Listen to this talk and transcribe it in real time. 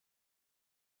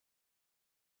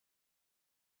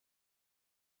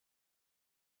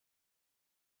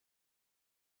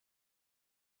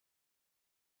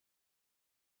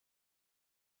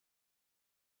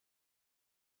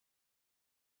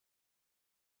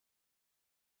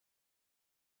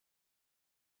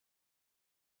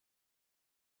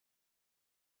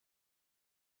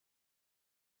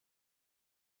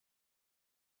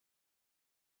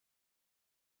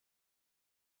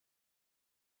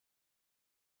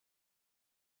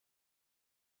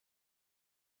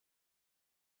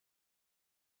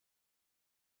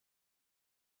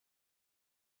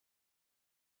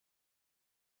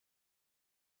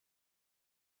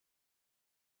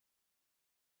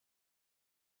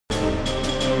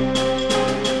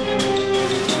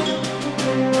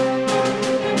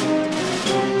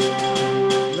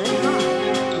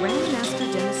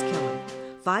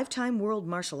5-time world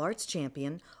martial arts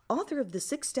champion, author of The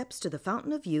 6 Steps to the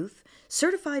Fountain of Youth,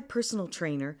 certified personal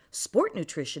trainer, sport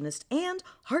nutritionist, and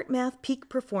HeartMath Peak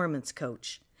Performance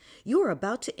Coach. You are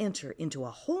about to enter into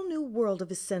a whole new world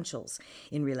of essentials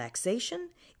in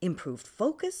relaxation, improved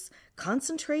focus,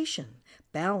 concentration,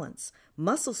 balance,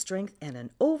 muscle strength, and an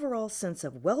overall sense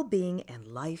of well-being and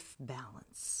life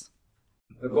balance.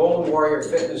 The Golden Warrior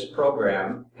Fitness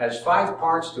Program has 5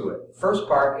 parts to it. The first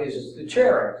part is the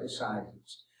chair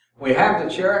exercises. We have the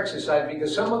chair exercise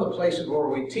because some of the places where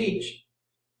we teach,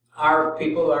 our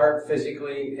people are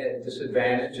physically at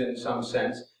disadvantage in some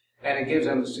sense, and it gives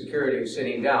them the security of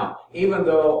sitting down, even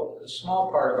though a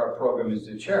small part of our program is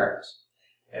the chairs.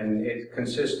 And it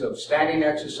consists of standing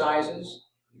exercises.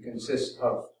 It consists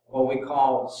of what we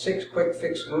call 6 quick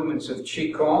fix movements of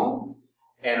Qigong,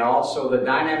 and also the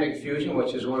dynamic fusion,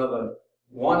 which is one of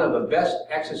the best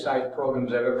exercise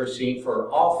programs I've ever seen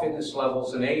for all fitness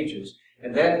levels and ages.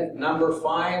 And then number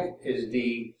 5 is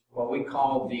what we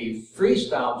call the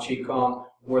freestyle Qigong,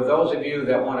 where those of you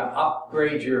that want to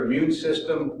upgrade your immune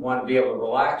system, want to be able to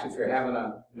relax if you're having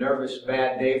a nervous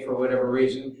bad day for whatever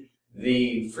reason,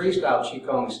 the freestyle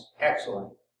Qigong is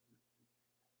excellent.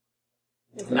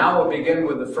 Now we'll begin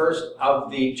with the first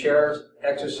of the chair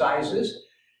exercises.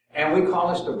 And we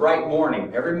call this the bright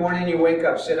morning. Every morning you wake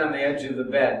up, sit on the edge of the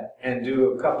bed, and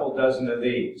do a couple dozen of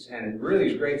these. And it really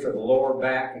is great for the lower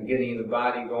back and getting the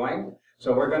body going.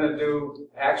 So we're going to do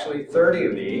actually 30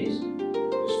 of these.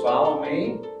 Just follow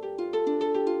me.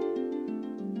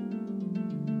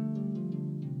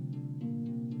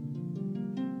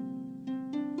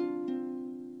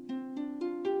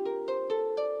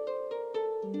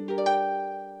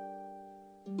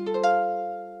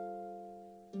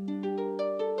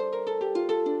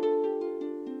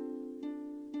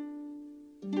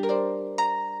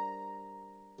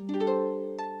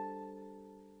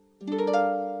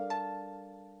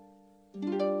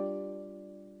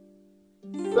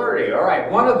 All right,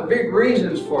 one of the big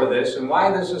reasons for this and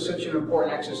why this is such an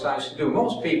important exercise to do,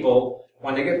 most people,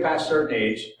 when they get past a certain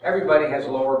age, everybody has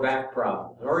lower back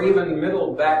problems, or even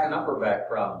middle back and upper back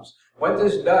problems. What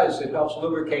this does, it helps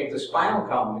lubricate the spinal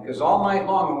column, because all night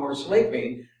long when we're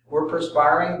sleeping, we're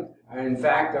perspiring. In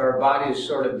fact, our body is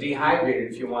sort of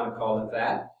dehydrated, if you want to call it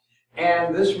that.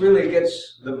 And this really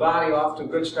gets the body off to a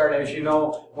good start. As you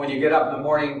know, when you get up in the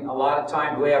morning, a lot of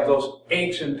times we have those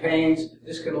aches and pains.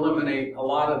 This can eliminate a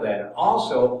lot of that. And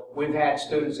also, we've had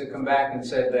students that come back and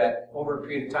said that over a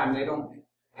period of time, they don't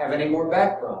have any more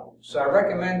back problems. So I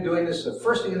recommend doing this the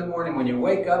first thing in the morning when you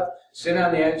wake up, sit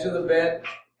on the edge of the bed,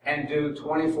 and do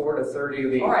 24 to 30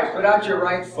 of these. All right, put out your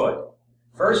right foot.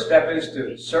 First step is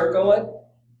to circle it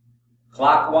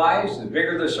clockwise. The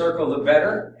bigger the circle, the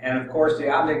better. And of course, the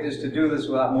object is to do this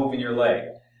without moving your leg.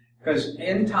 Because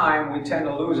in time, we tend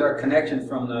to lose our connection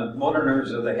from the motor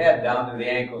nerves of the head down to the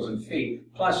ankles and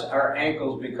feet. Plus, our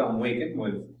ankles become weakened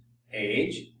with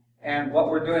age. And what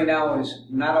we're doing now is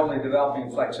not only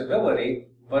developing flexibility,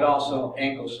 but also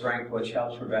ankle strength, which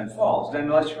helps prevent falls. Then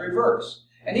let's reverse.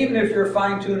 And even if you're a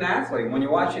fine-tuned athlete, when you're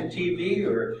watching TV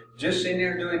or just sitting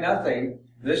there doing nothing,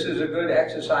 this is a good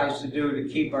exercise to do to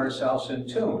keep ourselves in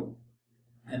tune.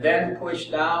 And then push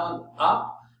down,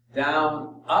 up,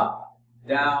 down, up,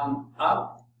 down,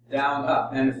 up, down,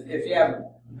 up. And if you have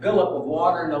buildup of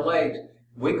water in the legs,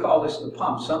 we call this the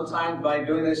pump. Sometimes by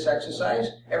doing this exercise,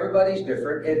 everybody's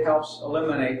different. It helps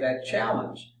eliminate that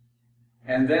challenge.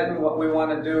 And then what we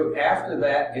want to do after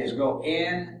that is go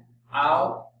in,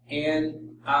 out,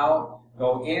 in, out.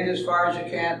 Go in as far as you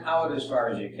can, out as far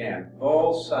as you can.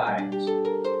 Both sides.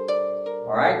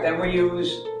 All right, then we use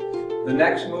the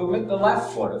next movement, the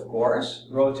left foot, of course.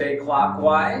 Rotate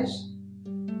clockwise.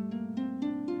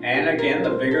 And again,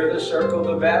 the bigger the circle,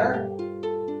 the better.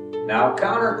 Now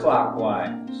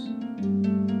counterclockwise.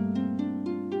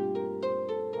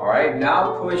 All right,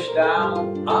 now push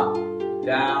down, up,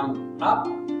 down, up,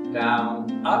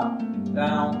 down, up,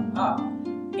 down, up.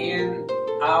 In,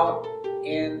 out,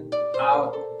 in,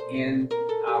 out, in,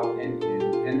 out, and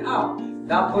in, and out.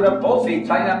 Now put up both feet,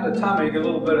 tighten up the tummy, get a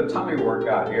little bit of tummy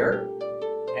workout here.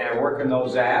 And working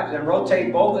those abs, and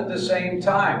rotate both at the same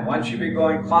time. One should be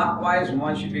going clockwise, and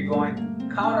one should be going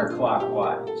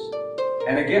counterclockwise.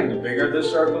 And again, the bigger the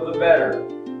circle, the better.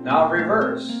 Now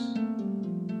reverse.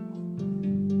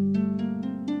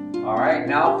 All right,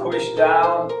 now push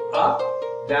down, up,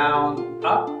 down,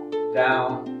 up,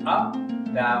 down, up,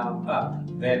 down, up.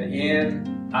 Then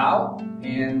in, out,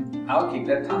 keep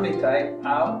that tummy tight,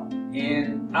 out,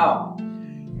 in, out.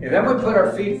 And then we put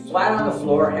our feet flat on the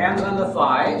floor, hands on the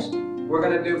thighs. we're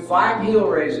going to do 5 heel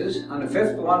raises. On the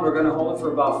 5th one, we're going to hold it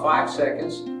for about 5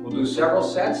 seconds. We'll do several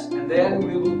sets, and then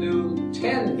we will do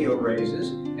 10 heel raises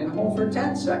and hold for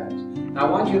 10 seconds. Now, I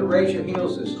want you to raise your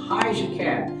heels as high as you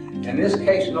can. In this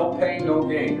case, no pain, no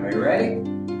gain. Are you ready?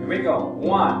 Here we go.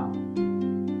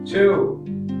 1,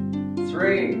 2,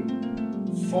 3,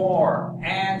 4,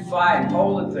 and 5.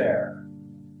 Hold it there.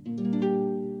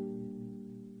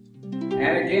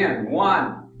 And again,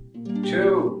 1,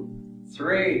 2,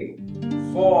 3,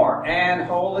 4, and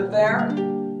hold it there.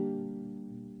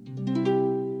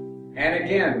 And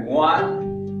again,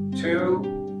 1,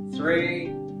 2,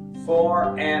 3,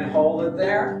 4, and hold it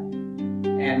there.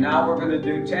 And now we're going to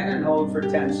do 10 and hold for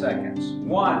 10 seconds.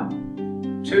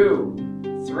 1,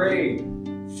 2, 3,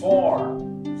 4,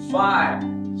 5,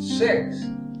 6,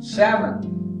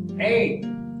 7, 8,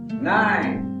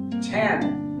 9,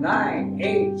 10, 9,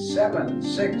 8, 7,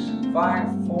 6,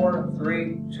 5, 4,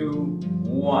 3, 2,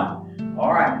 1.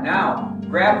 All right, now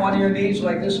grab one of your knees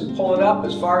like this and pull it up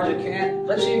as far as you can.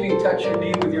 Let's see if you can touch your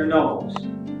knee with your nose.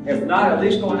 If not, at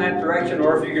least go in that direction,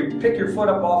 or if you can pick your foot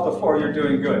up off the floor, you're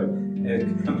doing good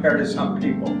compared to some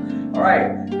people. All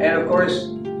right, and of course,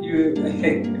 if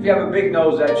you have a big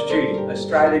nose, that's cheating. Let's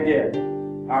try it again.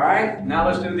 All right, now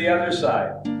let's do the other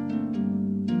side.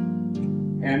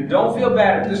 And don't feel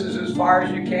bad if this is as far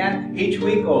as you can. Each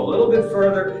week go a little bit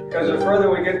further, because the further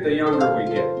we get, the younger we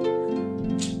get.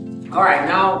 All right,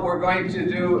 now we're going to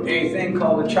do a thing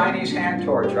called the Chinese hand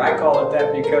torture. I call it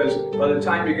that because by the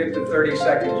time you get to 30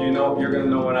 seconds, you're going to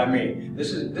know what I mean.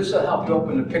 This will help you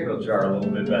open the pickle jar a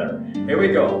little bit better. Here we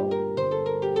go.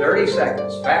 30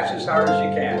 seconds, fast as hard as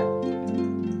you can.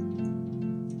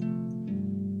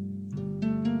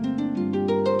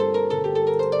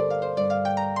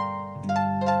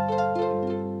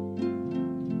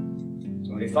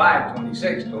 25,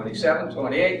 26, 27,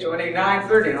 28, 29,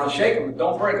 30. And I'll shake them,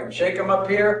 don't break them. Shake them up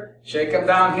here, shake them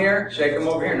down here, shake them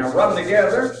over here. Now rub them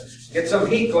together, get some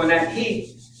heat going. That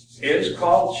heat is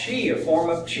called chi, a form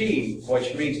of chi,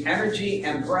 which means energy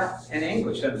and breath in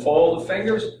English. Then fold the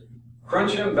fingers,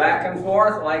 crunch them back and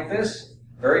forth like this.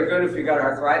 Very good if you got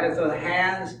arthritis of the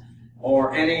hands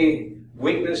or any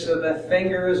weakness of the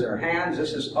fingers or hands.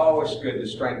 This is always good to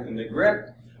strengthen the grip.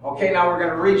 Okay, now we're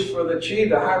going to reach for the chi.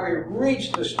 The higher we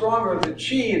reach, the stronger the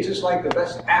chi. It's just like the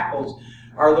best apples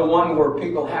are the one where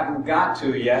people haven't got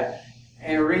to yet.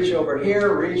 And reach over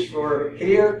here, reach for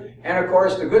here. And of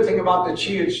course, the good thing about the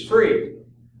chi, it's free.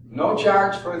 No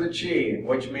charge for the chi,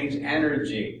 which means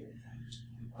energy.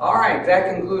 All right,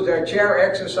 that concludes our chair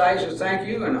exercises. Thank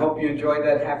you, and hope you enjoyed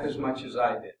that half as much as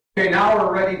I did. Okay, now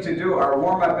we're ready to do our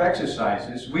warm-up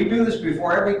exercises. We do this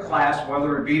before every class,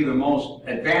 whether it be the most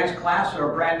advanced class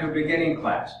or a brand new beginning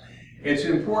class. It's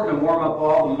important to warm up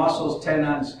all the muscles,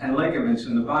 tendons, and ligaments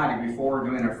in the body before we're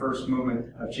doing our first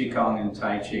movement of Qigong and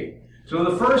Tai Chi. So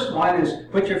the first one is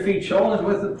put your feet shoulders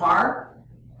width apart.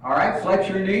 All right, flex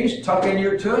your knees, tuck in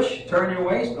your tush, turn your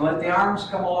waist, and let the arms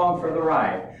come along for the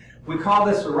ride. We call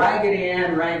this the Raggedy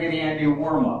Andy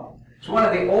warm-up. It's one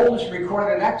of the oldest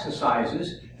recorded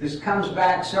exercises. This comes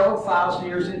back several thousand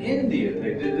years in India.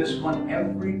 They did this one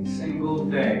every single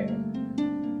day.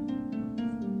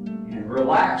 And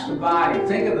relax the body.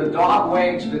 Think of the dog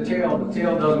wags the tail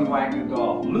doesn't wag the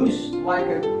dog. Loose like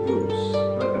a goose.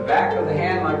 Let the back of the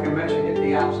hand, like I mentioned, hit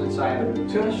the opposite side of the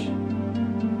tush.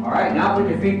 All right, now put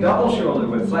your feet double shouldered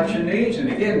with flex your knees,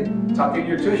 and again, tuck in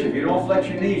your tush. If you don't flex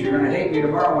your knees, you're going to hate me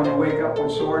tomorrow when you wake up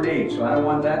with sore knees, so I don't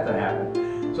want that to happen.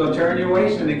 So turn your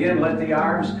waist, and again, let the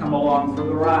arms come along for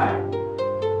the ride.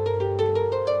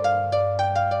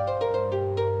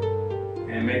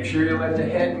 And make sure you let the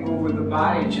head move with the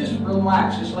body. Just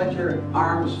relax. Just let your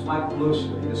arms flap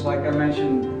loosely. Just like I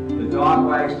mentioned, the dog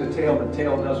wags the tail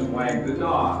doesn't wag the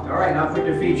dog. All right, now put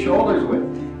your feet shoulders width.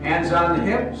 Hands on the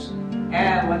hips.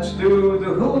 And let's do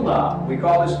the hula. We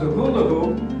call this the hula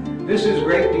hoop. This is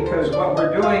great because what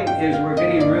we're doing is we're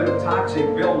getting rid of toxic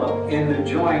buildup in the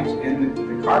joints, in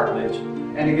the cartilage,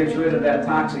 and it gets rid of that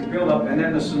toxic buildup. And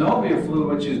then the synovial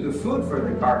fluid, which is the food for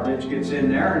the cartilage, gets in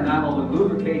there and not only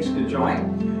lubricates the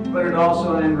joint, but it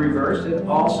also, in reverse, it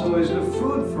also is the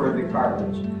food for the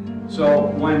cartilage. So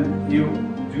when you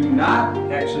do not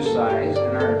exercise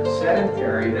and are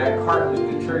sedentary, that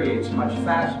cartilage deteriorates much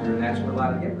faster, and that's where a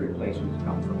lot of hip replacements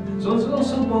come from. So this little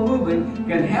simple movement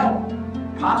can help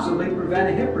possibly prevent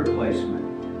a hip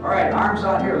replacement. All right, arms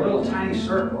out here, little tiny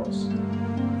circles.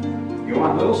 You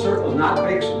want little circles, not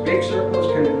big. Big circles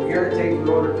can irritate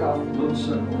the rotator cuff. Little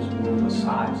circles will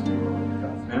massage the rotator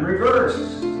cuff. And reverse.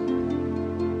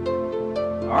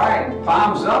 All right,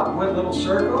 palms up with little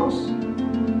circles.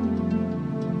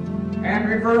 and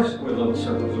reverse with little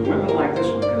circles. The women like this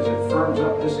one because it firms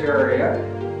up this area.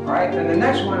 All right, and the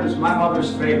next one is my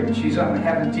mother's favorite. She's up in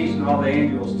heaven teaching all the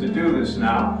angels to do this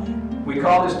now. We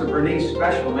call this the Bernice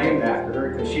Special, named after her,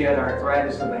 because she had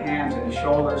arthritis of the hands and the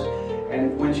shoulders.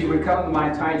 And when she would come to my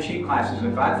Tai Chi classes,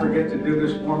 if I forget to do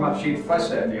this warm-up, she'd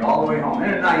fuss at me all the way home,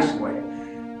 in a nice way.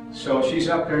 So she's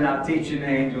up there now teaching the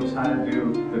angels how to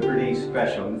do the Bernice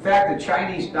Special. In fact, the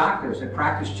Chinese doctors that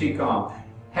practice Qigong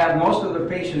have most of their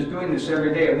patients doing this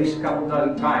every day, at least a couple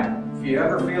dozen times. If you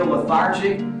ever feel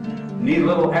lethargic, need a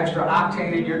little extra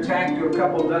octane in your tank, do a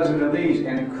couple dozen of these,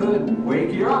 and it could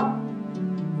wake you up.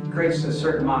 It creates a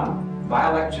certain amount of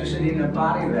bioelectricity in the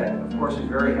body that, of course, is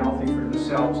very healthy for the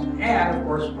cells. And, of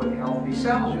course, with healthy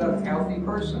cells, you have a healthy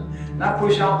person. Not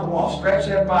push out the wall. Stretch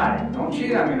that body. Don't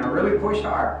cheat on me. Now, really push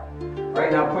hard. All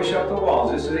right, now push up the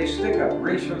walls. This is a stick-up.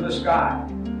 Reach from the sky.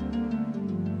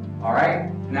 All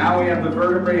right, now we have the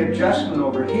vertebrae adjustment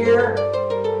over here,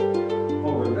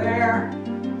 over there,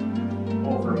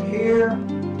 over here,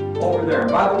 over there.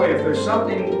 And by the way, if there's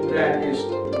something that is,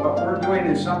 what we're doing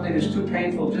is something that's too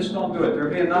painful, just don't do it.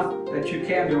 There'll be enough that you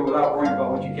can do without worrying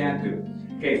about what you can't do.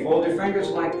 Okay, fold your fingers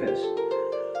like this.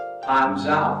 Palms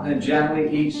out, then gently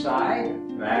each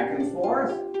side, back and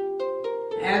forth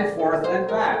and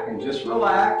back. And just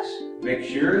relax. Make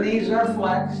sure your knees are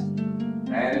flexed.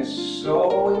 That is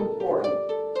so important.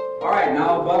 All right,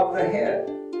 now above the head.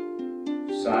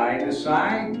 Side to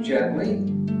side, gently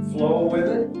flow with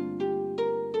it.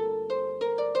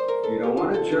 You don't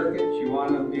want to jerk it, you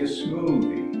want to be a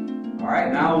smoothie. All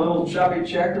right, now a little chubby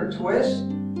checker twist.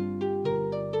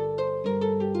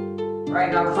 All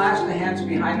right, now clasp the hands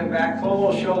behind the back,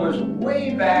 pull those shoulders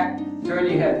way back, turn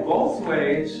your head both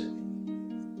ways,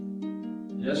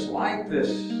 just like this,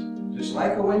 just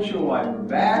like a windshield wiper,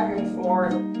 back and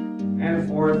forth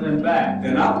and back,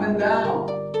 then up and down,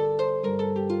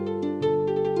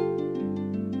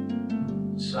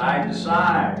 side to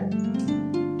side.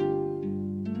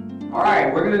 All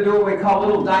right, we're going to do what we call a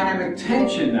little dynamic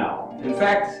tension now. In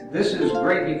fact, this is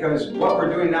great because what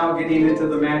we're doing now is getting into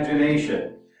the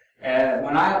imagination.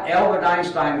 When Albert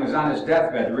Einstein was on his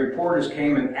deathbed, the reporters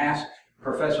came and asked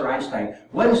Professor Einstein,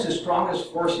 what is the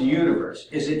strongest force in the universe?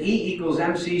 Is it E equals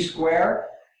mc squared?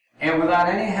 And without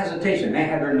any hesitation, they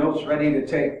had their notes ready to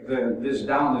take this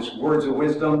down, this words of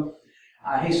wisdom.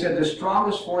 He said the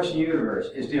strongest force in the universe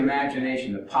is the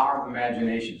imagination, the power of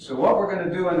imagination. So what we're going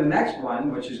to do in the next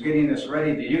one, which is getting us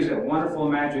ready to use that wonderful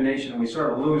imagination we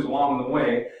sort of lose along the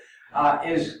way,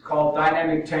 is called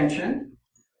dynamic tension.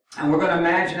 And we're going to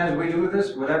imagine as we do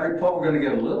this, with every pull, we're going to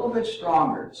get a little bit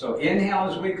stronger. So inhale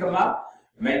as we come up,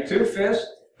 make two fists,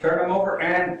 turn them over,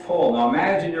 and pull. Now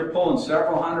imagine you're pulling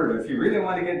several hundred. If you really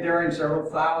want to get Dorian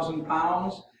several thousand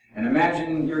pounds, and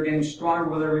imagine you're getting stronger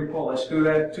with every pull. Let's do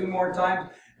that 2 more times.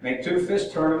 Make two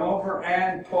fists, turn them over,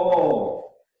 and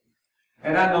pull.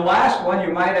 And on the last one,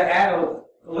 you might add a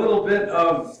little bit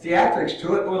of theatrics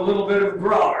to it with a little bit of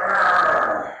growl.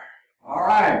 All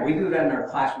right, we do that in our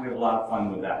class. We have a lot of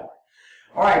fun with that one.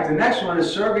 All right, the next one is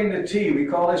serving the tea. We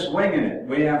call this winging it.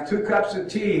 We have 2 cups of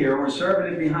tea here. We're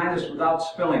serving it behind us without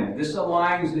spilling it. This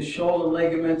aligns the shoulder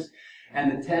ligaments, and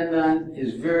the tendon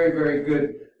is very, very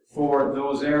good for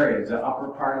those areas, the upper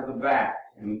part of the back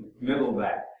and middle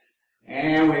back.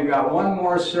 And we've got one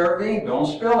more serving. Don't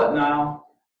spill it now.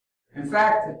 In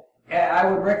fact, I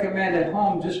would recommend at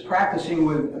home just practicing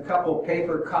with a couple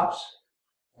paper cups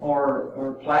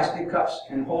or plastic cups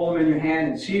and hold them in your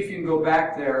hand and see if you can go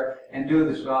back there and do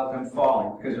this without them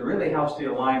falling, because it really helps the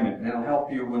alignment and it'll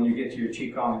help you when you get to your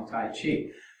Qigong and Tai Chi.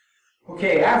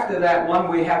 Okay, after that one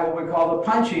we have what we call the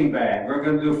punching bag. We're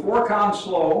going to do 4 counts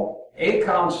slow, 8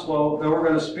 counts slow, then we're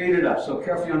going to speed it up. So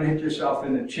careful you don't hit yourself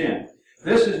in the chin.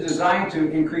 This is designed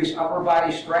to increase upper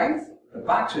body strength. The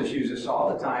boxers use this all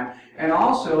the time. And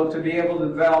also to be able to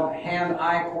develop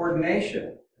hand-eye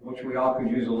coordination, which we all could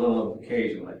use a little of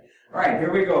occasionally. All right,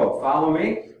 here we go. Follow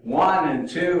me. 1 and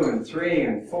 2 and 3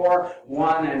 and 4.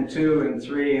 1 and 2 and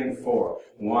 3 and 4.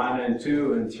 1 and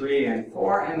 2 and 3 and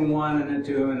 4. And 1 and a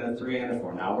 2 and a 3 and a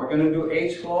 4. Now we're going to do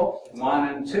 8 slow. 1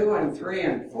 and 2 and 3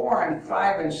 and 4 and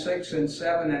 5 and 6 and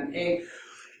 7 and 8.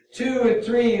 2 and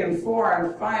 3 and 4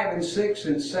 and 5 and 6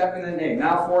 and 7 and 8.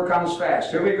 Now 4 comes fast.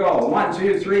 Here we go. 1,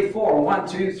 2, 3, 4. 1,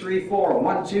 2, 3, 4.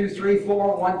 1, 2, 3,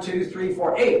 4. 1, 2, 3,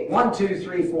 4. 8. 1, 2,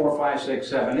 3, 4, 5, 6,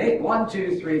 7, 8. 1,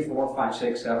 2, 3, 4, 5,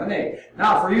 6, 7, 8.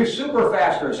 Now for you super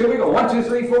fasters. Here we go. 1, 2,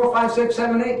 3, 4, 5, 6,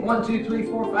 7, 8. 1, 2, 3,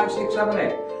 4, 5, 6, 7,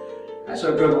 8. That's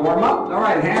a good warm up. All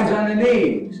right, hands on the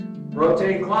knees.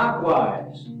 Rotate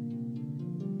clockwise.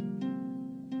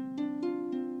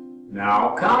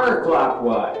 Now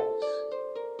counterclockwise.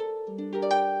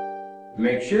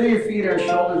 Make sure your feet are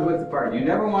shoulders width apart. You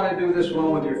never want to do this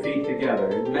one with your feet together.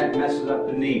 It messes up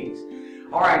the knees.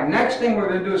 All right, next thing we're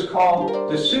going to do is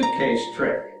called the suitcase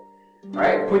trick. All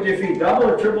right, put your feet double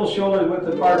or triple shoulders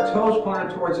width apart, toes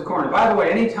pointed towards the corner. By the way,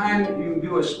 anytime you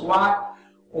do a squat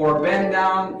or bend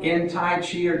down in Tai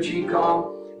Chi or Chi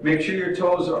Kong, make sure your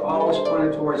toes are always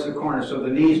pointed towards the corner so the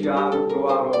knees go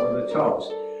out over the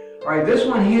toes. All right, this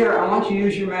one here, I want you to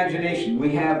use your imagination.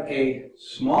 We have a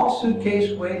small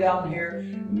suitcase way down here,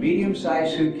 a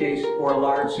medium-sized suitcase, or a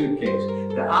large suitcase.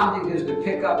 The object is to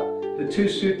pick up the two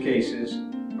suitcases,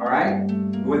 all right,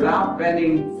 without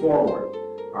bending forward.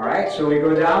 All right, so we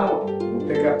go down, we'll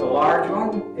pick up the large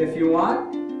one if you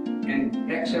want,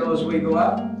 and exhale as we go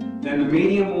up. Then the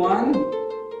medium one,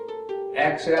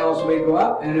 exhale as we go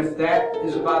up, and if that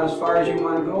is about as far as you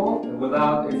want to go,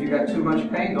 if you got too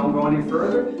much pain, don't go any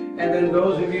further. And then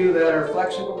those of you that are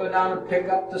flexible, go down and pick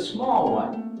up the small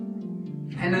one.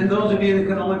 And then those of you that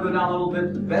can only go down a little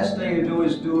bit, the best thing to do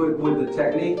is do it with the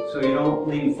technique so you don't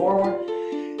lean forward.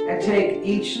 And take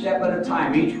each step at a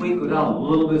time. Each week go down a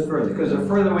little bit further, because the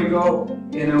further we go,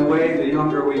 in a way, the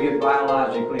younger we get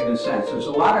biologically in a sense. There's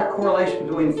a lot of correlation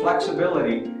between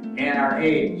flexibility and our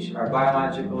age, our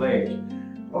biological age.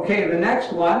 Okay, the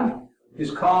next one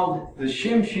is called the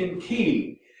Shim Shin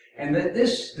Ki. And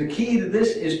the key to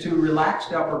this is to relax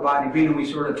the upper body, being we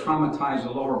sort of traumatize the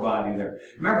lower body there.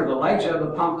 Remember, the legs are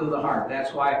the pump to the heart.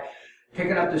 That's why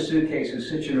picking up the suitcase is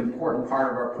such an important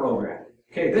part of our program.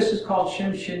 Okay, this is called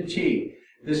Shim Shin Chi.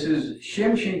 This is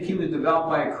Shim Shin Ki was developed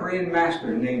by a Korean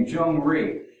master named Jung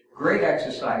Ri. Great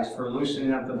exercise for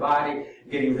loosening up the body,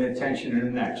 getting the attention in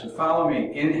the neck. So follow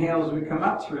me. Inhale as we come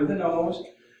up through the nose.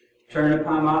 Turn the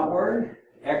palm outward.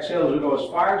 Exhale as we go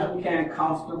as far as we can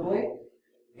comfortably.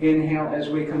 Inhale as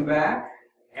we come back.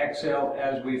 Exhale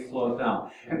as we float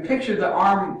down. And picture the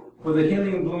arm with a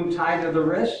helium balloon tied to the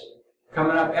wrist.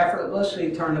 Coming up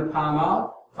effortlessly, turn the palm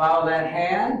out. Follow that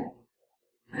hand.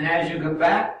 And as you come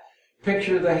back,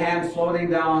 picture the hand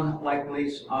floating down like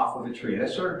leaves off of a tree.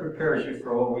 That sort of prepares you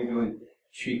for what we do in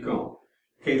Qigong.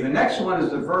 Okay, the next one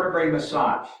is the vertebrae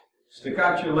massage. Stick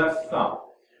out your left thumb.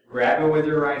 Grab it with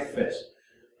your right fist.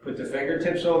 Put the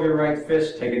fingertips over your right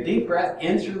fist. Take a deep breath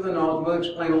in through the nose. We'll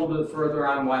explain a little bit further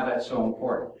on why that's so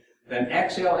important. Then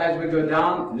exhale as we go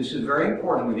down. This is very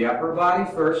important with the upper body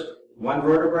first, one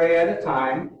vertebrae at a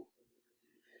time.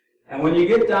 And when you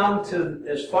get down to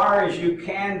as far as you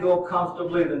can go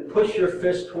comfortably, then push your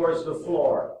fist towards the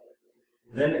floor.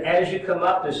 Then as you come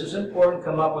up, this is important,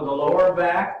 come up with the lower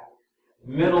back,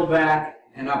 middle back,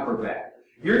 and upper back.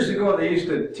 Years ago, they used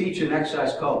to teach an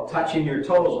exercise called touching your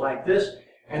toes like this,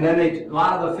 and then a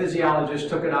lot of the physiologists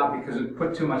took it out because it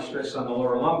put too much stress on the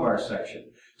lower lumbar section.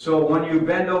 So when you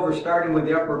bend over, starting with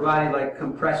the upper body, like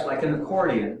compressed, like an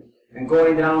accordion, and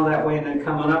going down that way and then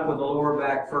coming up with the lower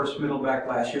back first, middle back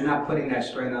last, you're not putting that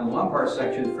strain on the lumbar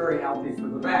section. It's very healthy for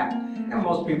the back. And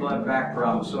most people have back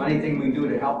problems, so anything we do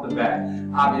to help the back,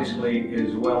 obviously,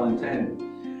 is well intended.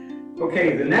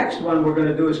 Okay, the next one we're going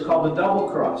to do is called the double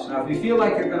cross. Now, if you feel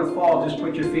like you're going to fall, just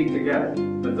put your feet together.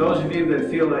 But those of you that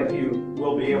feel like you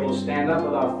will be able to stand up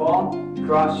without falling,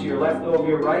 cross your left over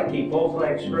your right, keep both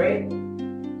legs straight.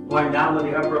 Going down with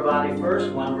the upper body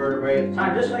first, one vertebrae at a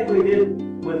time, just like we did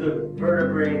with the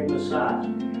vertebrae massage.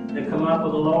 Then come up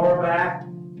with the lower back,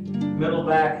 middle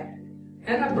back,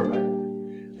 and upper back.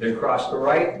 Then cross the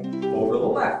right over the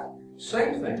left.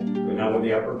 Same thing. Go down with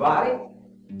the upper body,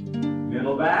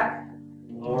 middle back,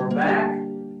 lower back,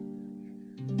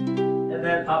 and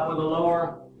then up with the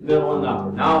lower, middle, and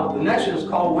upper. Now, the next one is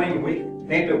called wing. We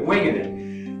named it winging it.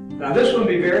 Now this one,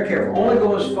 be very careful. Only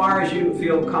go as far as you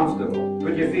feel comfortable.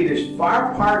 Put your feet as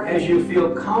far apart as you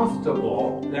feel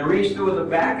comfortable. Then reach through the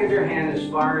back of your hand as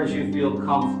far as you feel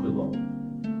comfortable.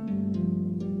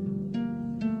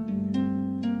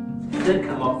 Then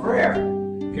come up for air.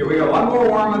 Okay, we got one more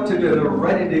warm-up to do. We're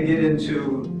ready to get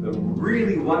into the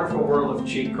really wonderful world of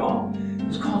Qigong.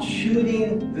 It's called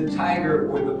shooting the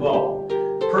tiger with the bow.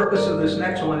 The purpose of this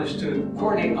next one is to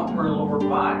coordinate upper and lower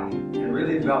body and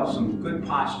really develop some good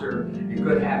posture and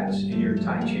good habits in your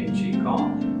Tai Chi and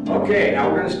Qigong. Okay, now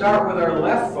we're going to start with our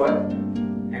left foot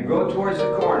and go towards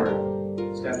the corner.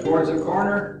 Step towards the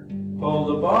corner, pull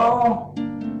the bow,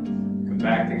 come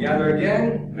back together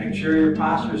again. Make sure your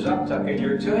posture's up, tuck in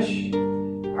your tush,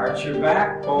 arch your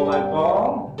back, pull that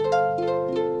bow.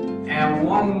 And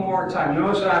one more time.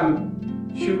 Notice I'm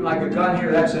shooting like a gun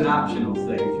here. That's an optional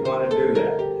thing if you want to do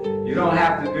that. You don't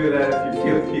have to do that if you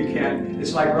feel you can.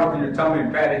 It's like rubbing your tummy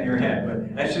and patting your head,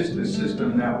 but that's just the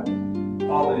system that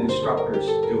all the instructors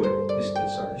do it, just to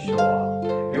sort of show off.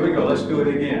 Here we go, let's do it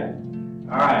again.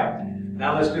 All right,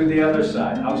 now let's do the other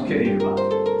side. I was kidding about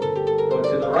it. Go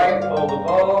to the right, pull the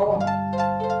bow.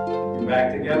 Come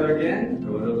back together again.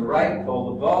 Go to the right,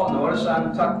 pull the bow. Notice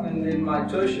I'm tucking in my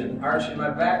tush and arching my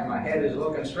back. My head is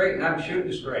looking straight and I'm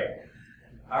shooting straight.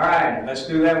 All right, let's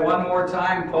do that one more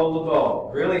time. Pull the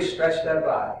bow. Really stretch that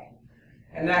body.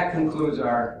 And that concludes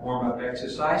our warm-up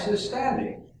exercises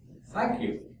standing. Thank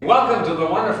you. Welcome to the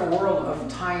wonderful world of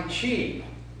Tai Chi.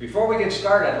 Before we get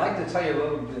started, I'd like to tell you a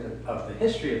little bit of the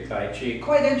history of Tai Chi.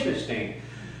 Quite interesting.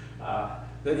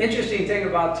 The interesting thing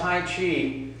about Tai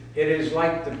Chi, it is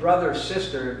like the brother or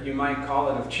sister, you might call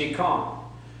it, of Qigong.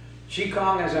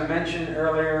 Qigong, as I mentioned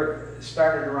earlier,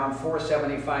 started around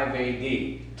 475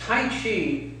 AD. Tai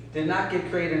Chi did not get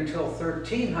created until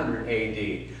 1300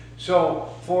 AD.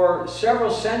 So for several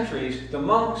centuries, the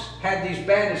monks had these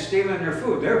bandits stealing their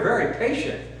food. They're very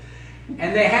patient.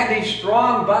 And they had these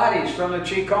strong bodies from the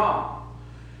Qigong.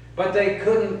 But they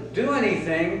couldn't do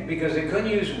anything because they couldn't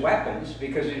use weapons,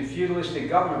 because the feudalistic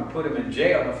government put them in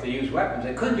jail if they used weapons.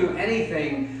 They couldn't do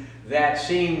anything that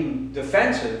seemed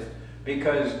defensive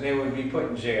because they would be put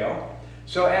in jail.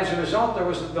 So as a result, there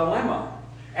was a dilemma.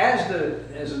 As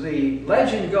the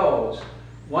legend goes,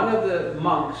 one of the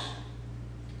monks,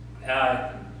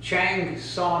 Chang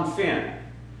Son Fin,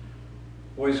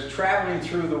 was traveling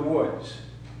through the woods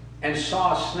and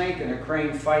saw a snake and a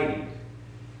crane fighting,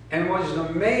 and was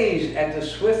amazed at the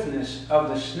swiftness of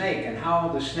the snake and how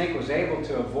the snake was able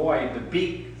to avoid the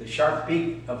beak, the sharp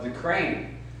beak of the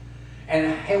crane.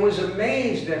 And he was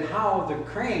amazed at how the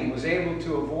crane was able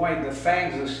to avoid the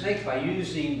fangs of the snake by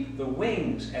using the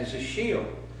wings as a shield.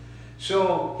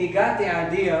 So he got the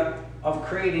idea of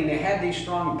creating, they had these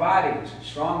strong bodies,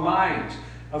 strong minds,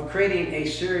 of creating a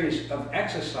series of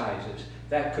exercises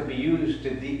that could be used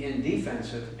in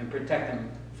defensive and protect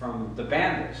them from the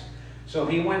bandits. So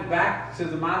he went back to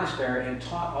the monastery and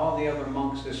taught all the other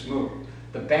monks this move.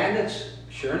 The bandits,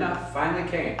 sure enough, finally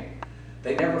came.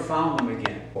 They never found them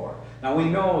again. Now we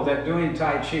know that doing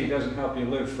Tai Chi doesn't help you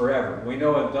live forever. We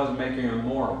know it doesn't make you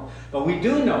immortal. But we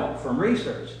do know from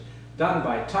research done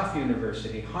by Tufts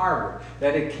University, Harvard,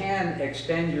 that it can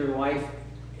extend your life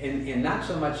in not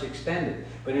so much extend it,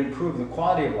 but improve the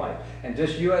quality of life. And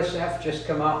this USF just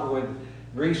come out with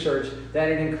research that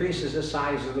it increases the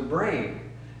size of the brain.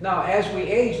 Now, as we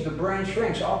age, the brain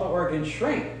shrinks, all the organs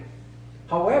shrink.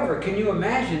 However, can you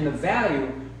imagine the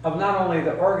value of not only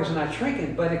the organs not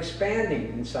shrinking, but expanding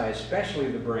in size,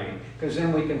 especially the brain, because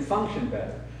then we can function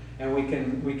better, and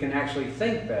we can actually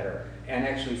think better and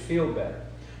actually feel better.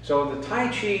 So the Tai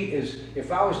Chi is,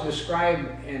 if I was to describe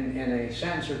in a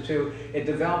sentence or two, it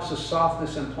develops the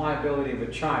softness and pliability of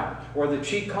a child, or the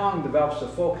Qigong develops the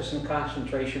focus and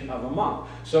concentration of a monk.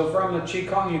 So from the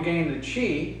Qigong you gain the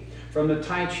Qi, from the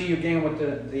Tai Chi you gain what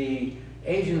the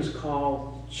Asians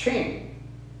call Qing.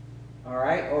 All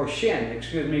right, or Shin,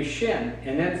 Shin.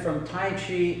 And then from Tai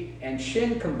Chi and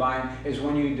Shin combined is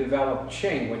when you develop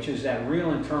Qing, which is that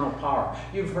real internal power.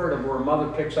 You've heard of where a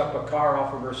mother picks up a car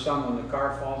off of her son when the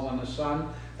car falls on the son.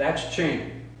 That's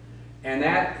Qing. And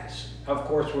that, of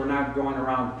course, we're not going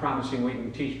around promising we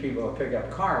can teach people to pick up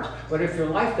cars. But if your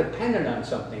life depended on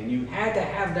something, you had to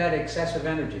have that excessive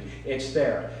energy. It's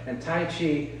there. And Tai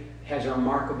Chi has a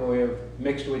remarkable way of,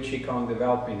 mixed with Qigong,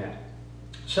 developing that.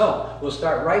 So, we'll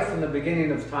start right from the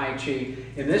beginning of Tai Chi.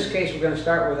 In this case, we're going to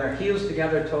start with our heels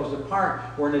together, toes apart,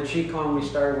 where in the Qigong we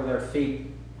started with our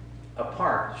feet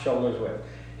apart, shoulders width.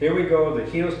 Here we go, the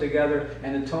heels together,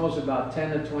 and the toes about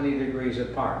 10 to 20 degrees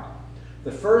apart.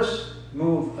 The first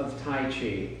move of Tai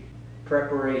Chi,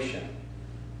 preparation.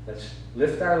 Let's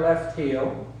lift our left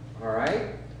heel, all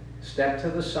right? Step to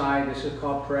the side, this is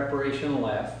called preparation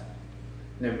left.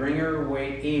 And then bring your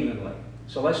weight evenly.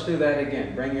 So let's do that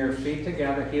again. Bring your feet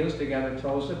together, heels together,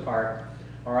 toes apart.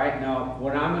 All right, now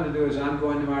what I'm going to do is I'm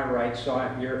going to my right, so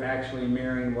you're actually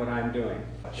mirroring what I'm doing.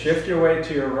 Shift your weight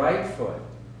to your right foot.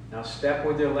 Now step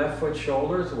with your left foot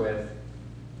shoulders width.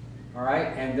 All right,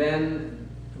 and then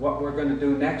what we're going to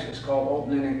do next is called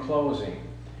opening and closing.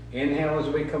 Inhale as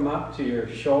we come up to your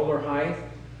shoulder height.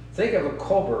 Think of a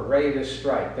cobra ready to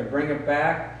strike. Then bring it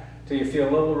back till you feel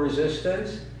a little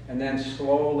resistance, and then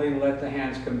slowly let the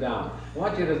hands come down. I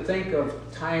want you to think of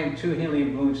tying 2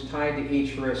 healing balloons tied to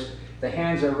each wrist. The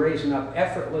hands are raising up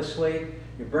effortlessly.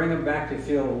 You bring them back to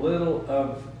feel a little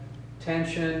of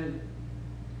tension,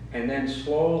 and then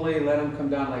slowly let them come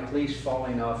down like leaves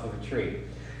falling off of a tree.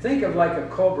 Think of like a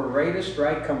cobra ready to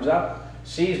strike, comes up,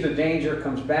 sees the danger,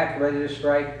 comes back ready to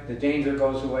strike. The danger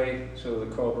goes away, so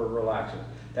the cobra relaxes.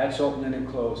 That's opening and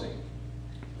closing.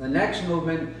 The next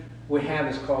movement we have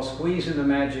is called squeezing the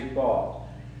magic ball.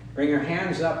 Bring your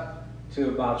hands up to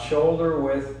about shoulder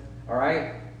width, all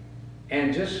right?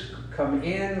 And just come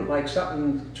in like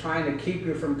something trying to keep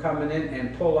you from coming in,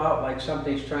 and pull out like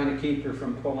something's trying to keep you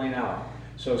from pulling out.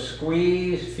 So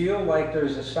squeeze, feel like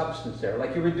there's a substance there,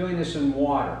 like you were doing this in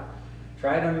water.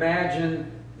 Try to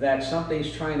imagine that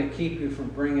something's trying to keep you from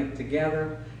bringing it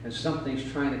together, and something's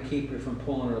trying to keep you from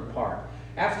pulling it apart.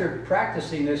 After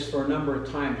practicing this for a number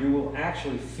of times, you will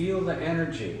actually feel the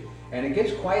energy, and it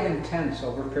gets quite intense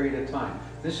over a period of time.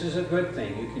 This is a good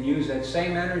thing. You can use that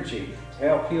same energy to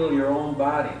help heal your own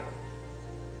body.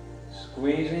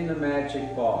 Squeezing the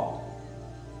magic ball.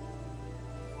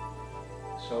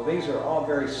 So these are all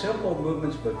very simple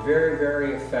movements, but very,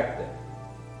 very effective.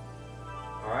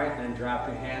 All right, then drop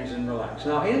your hands and relax.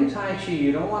 Now in Tai Chi,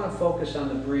 you don't want to focus on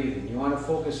the breathing. You want to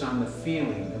focus on the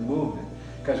feeling, the movement.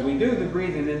 Because we do the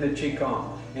breathing in the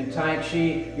Qigong. In Tai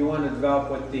Chi, you want to develop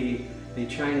what the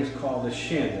Chinese call the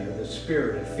Shin, or the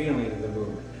spirit, the feeling of the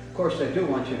movement. Of course, they do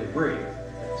want you to breathe.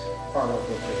 That's part of what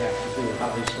you have to do,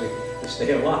 obviously, to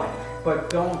stay alive. But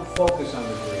don't focus on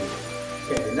the breathing.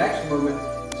 Okay, the next movement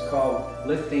is called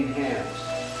lifting hands.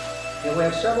 And we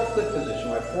have several foot positions.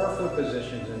 We have 4 foot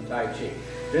positions in Tai Chi.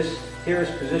 This here is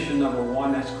position number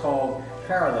 1. That's called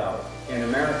parallel. In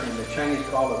American, the Chinese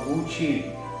call it Wu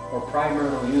Qi, or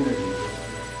primordial unity.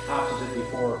 Opposite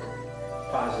before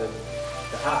positive.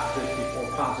 The opposite before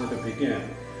positive begin.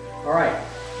 All right.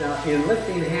 Now, in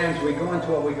lifting hands, we go into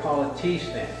what we call a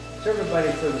T-stand. So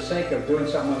everybody, for the sake of doing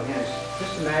something with hands,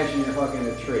 just imagine you're hugging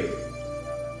a tree.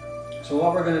 So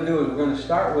what we're going to do is we're going to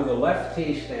start with a left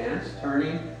T-stance,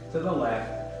 turning to the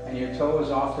left, and your toe is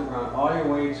off the ground. All your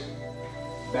weight's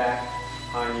back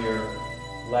on your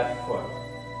left foot.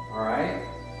 All right?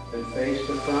 Then face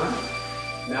the front.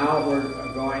 Now we're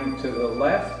going to the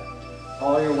left.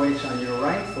 All your weight's on your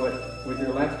right foot with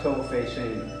your left toe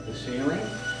facing the ceiling.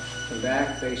 Come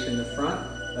back, facing the front.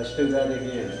 Let's do that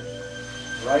again.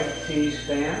 Right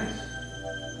T-stance.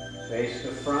 Face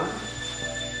the front.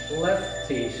 Left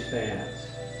T-stance.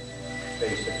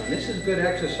 Face the front. This is good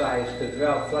exercise to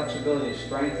develop flexibility,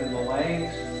 strength in the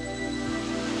legs.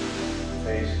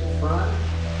 Face the front.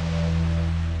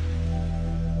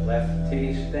 Left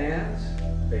T-stance.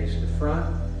 Face the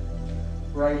front.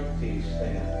 Right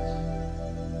T-stance.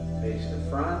 Face the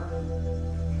front.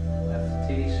 Left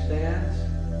T-stance.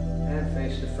 And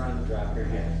face the front and drop your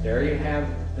hands. There you have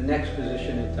the next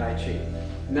position in Tai Chi.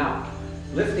 Now,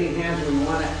 lifting hands, we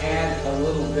want to add a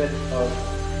little bit of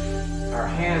our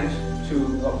hands to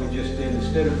what we just did.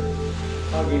 Instead of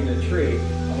hugging the tree,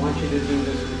 I want you to do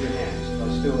this with your hands.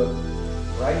 Let's do it.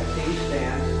 Right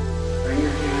T-stance. Bring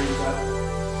your hands up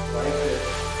like this.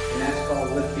 And that's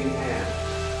called lifting hands.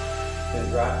 Then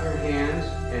drop your hands.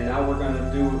 And now we're going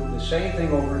to do the same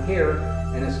thing over here.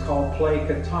 And it's called play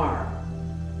guitar.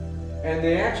 And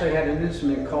they actually had an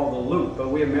instrument called the lute,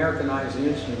 but we Americanized the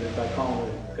instrument by calling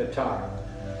it guitar.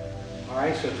 All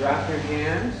right, so drop your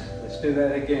hands. Let's do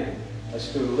that again. Let's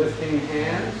do lifting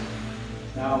hands.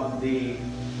 Now the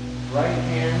right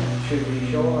hand should be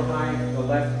shoulder high. The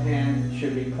left hand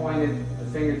should be pointed, the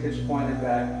fingertips pointed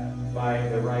back by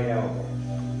the right elbow.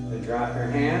 Then drop your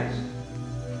hands.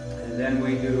 And then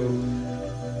we do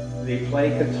the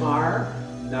play guitar.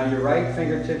 Now your right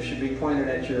fingertip should be pointed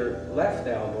at your left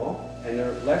elbow, and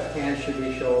the left hand should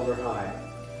be shoulder high.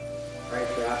 All right,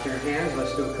 drop your hands.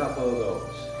 Let's do a couple of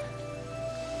those.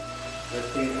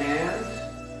 Lifting hands,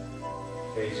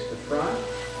 face the front,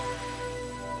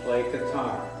 play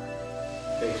guitar,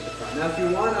 face the front. Now if you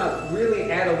want to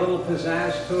really add a little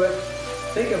pizzazz to it,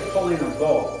 think of pulling a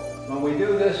bow. When we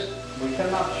do this, we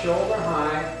come up shoulder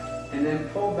high, and then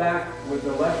pull back with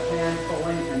the left hand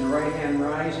pulling and the right hand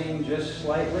rising just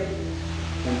slightly.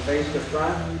 Then face the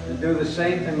front and do the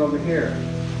same thing over here.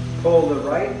 Pull the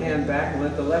right hand back and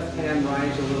let the left hand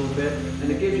rise a little bit,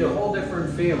 and it gives you a whole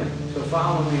different feeling. So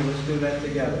follow me, let's do that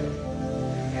together.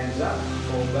 Hands up,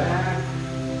 pull back,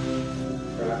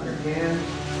 drop your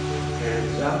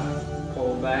hands up,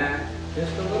 pull back,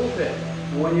 just a little bit.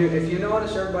 And when if you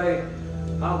notice, everybody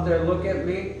out there, look at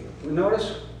me,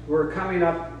 notice we're coming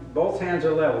up. Both hands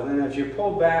are level, and as you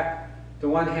pull back, the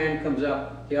one hand comes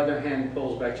up, the other hand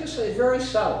pulls back. Just it's very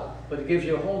subtle, but it gives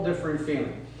you a whole different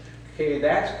feeling. Okay,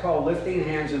 that's called lifting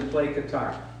hands and play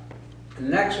guitar. The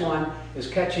next one is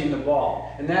catching the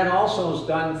ball, and that also is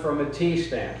done from a T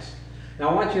stance.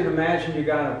 Now I want you to imagine you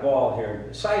got a ball here,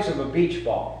 the size of a beach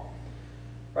ball.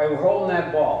 Right, we're holding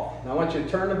that ball. Now I want you to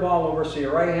turn the ball over so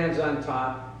your right hand's on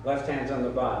top, left hand's on the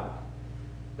bottom.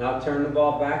 Now turn the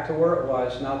ball back to where it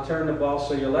was. Now turn the ball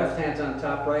so your left hand's on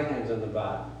top, right hand's on the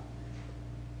bottom.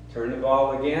 Turn the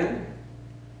ball again.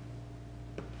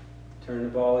 Turn the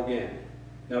ball again.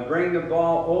 Now bring the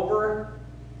ball over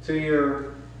to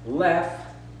your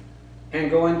left and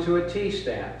go into a T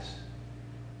stance.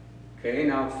 Okay,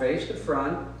 now face the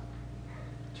front,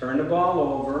 turn the ball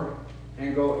over,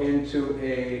 and go into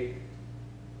a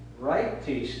right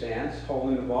T stance,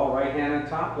 holding the ball, right hand on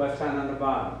top, left hand on the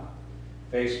bottom.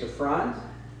 Face the front,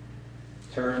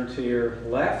 turn to your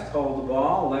left, hold the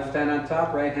ball, left hand on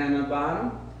top, right hand on the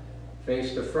bottom.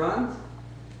 Face the front,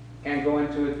 and go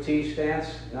into a T stance.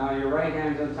 Now your right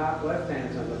hand's on top, left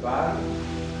hand's on the bottom.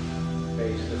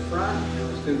 Face the front,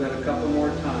 and let's do that a couple more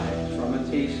times from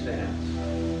a T stance.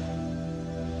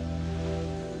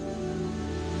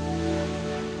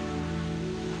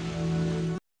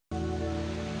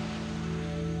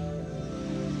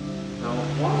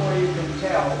 One way you can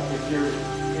tell if you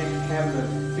have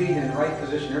the feet in the right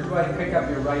position, everybody pick up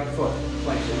your right foot,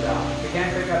 place it down. If you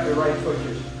can't pick up your right foot,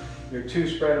 you're too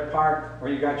spread apart, or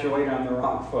you got your weight on the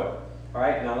wrong foot. All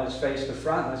right, now let's face the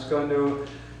front. Let's go into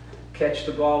catch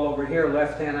the ball over here,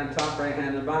 left hand on top, right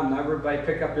hand on the bottom. Now everybody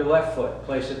pick up your left foot,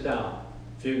 place it down.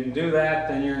 If you can do that,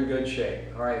 then you're in good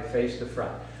shape. All right, face the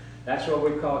front. That's what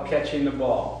we call catching the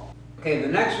ball. Okay, the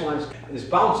next one is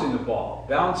bouncing the ball.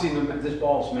 This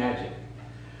ball's magic.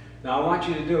 Now I want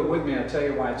you to do it with me. I'll tell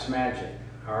you why it's magic.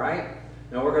 All right?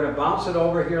 Now we're going to bounce it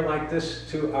over here like this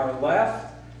to our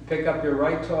left. Pick up your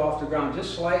right toe off the ground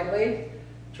just slightly.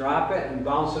 Drop it and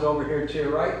bounce it over here to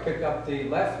your right. Pick up the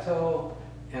left toe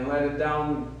and let it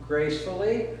down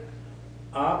gracefully.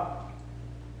 Up,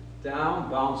 down,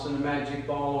 bouncing the magic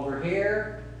ball over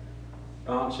here.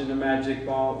 Bouncing the magic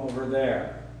ball over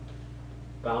there.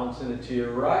 Bouncing it to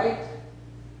your right.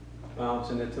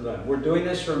 Bouncing it to the left. We're doing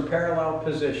this from parallel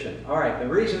position. All right, the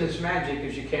reason it's magic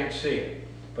is you can't see it.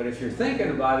 But if you're thinking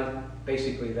about it,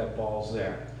 basically that ball's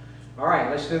there. All right,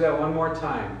 let's do that one more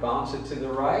time. Bounce it to the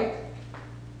right.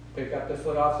 Pick up the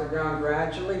foot off the ground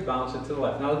gradually. Bounce it to the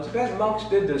left. Now, the Tibetan monks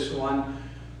did this one.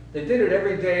 They did it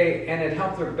every day, and it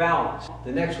helped their balance.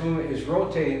 The next movement is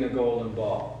rotating the golden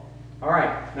ball. All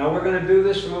right, now we're going to do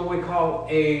this from what we call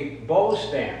a bow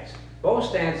stance. Bow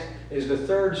stance is the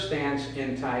third stance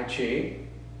in Tai Chi.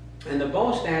 And the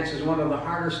bow stance is one of the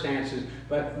harder stances,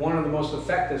 but one of the most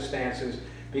effective stances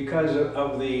because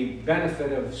of the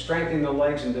benefit of strengthening the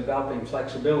legs and developing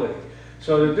flexibility.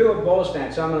 So to do a bow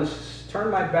stance, I'm going to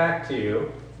turn my back to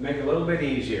you, make it a little bit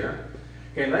easier.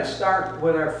 Okay, let's start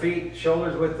with our feet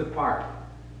shoulder width apart.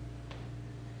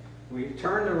 We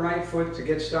turn the right foot to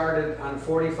get started on a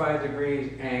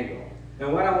 45-degree angle.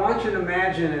 And what I want you to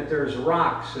imagine that there's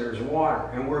rocks, there's water,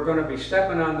 and we're going to be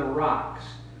stepping on the rocks.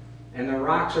 And the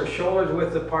rocks are shoulders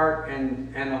width apart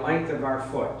and the length of our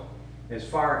foot as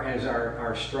far as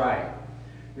our stride.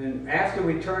 Then after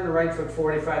we turn the right foot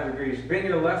 45 degrees, bring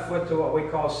your left foot to what we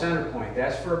call center point.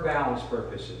 That's for balance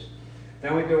purposes.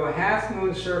 Then we do a half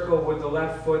moon circle with the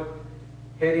left foot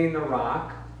hitting the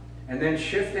rock, and then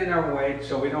shifting our weight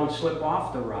so we don't slip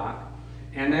off the rock.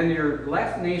 And then your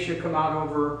left knee should come out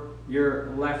over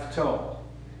your left toe.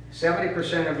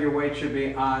 70% of your weight should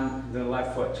be on the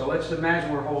left foot. So let's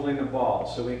imagine we're holding the ball.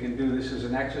 So we can do this as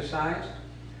an exercise.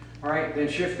 All right, then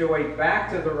shift your weight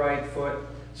back to the right foot.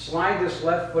 Slide this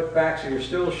left foot back so you're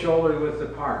still shoulder width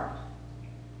apart.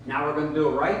 Now we're going to do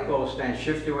a right bow stance.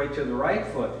 Shift your weight to the right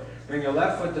foot. Bring your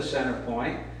left foot to center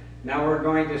point. Now we're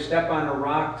going to step on a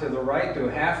rock to the right, do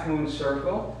a half moon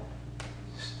circle,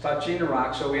 touching the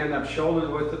rock, so we end up shoulders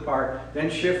width apart.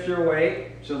 Then shift your weight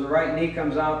so the right knee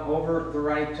comes out over the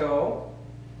right toe.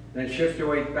 Then shift your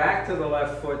weight back to the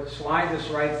left foot, slide this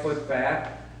right foot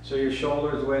back so your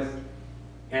shoulders width,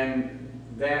 and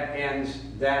that ends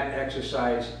that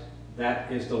exercise.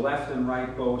 That is the left and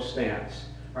right bow stance.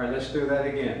 All right, let's do that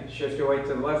again. Shift your weight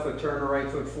to the left foot, turn the right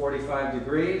foot 45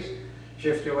 degrees.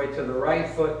 Shift your weight to the right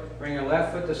foot, bring your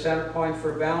left foot to center point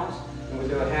for balance, and we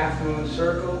do a half moon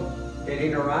circle,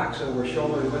 hitting the rock so we're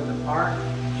shoulder width apart.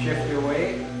 Shift your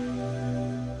weight.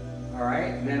 All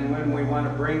right, and then when we want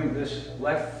to bring this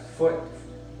left foot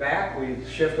back, we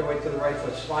shift our weight to the right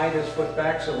foot, slide this foot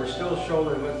back so we're still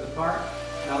shoulder width apart.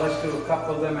 Now let's do a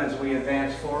couple of them as we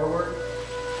advance forward.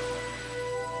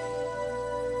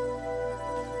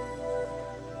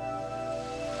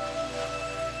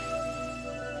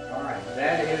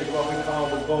 That is what we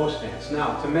call the bow stance.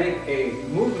 Now, to make a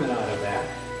movement out of that,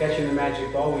 catching the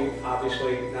magic ball, we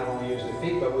obviously not only use the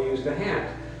feet, but we use the hands.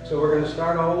 So we're going to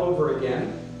start all over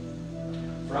again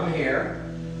from here.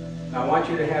 Now, I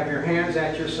want you to have your hands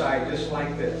at your side just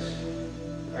like this.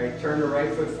 All right, turn the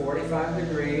right foot 45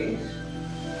 degrees.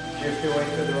 Shift your weight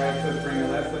to the right foot, bring your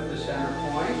left foot to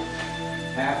center point.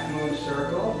 Half moon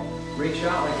circle. Reach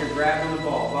out like you're grabbing the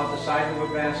ball, about the size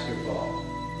of a basketball.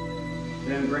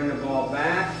 Then bring the ball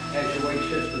back as your weight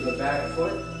shifts to the back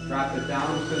foot. Drop it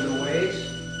down to the waist.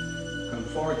 Come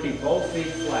forward, keep both feet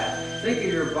flat. Think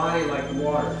of your body like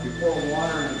water. If you pour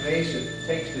water in a vase, it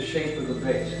takes the shape of the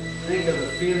vase. Think of the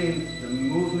feeling, the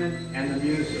movement, and the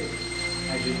music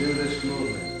as you do this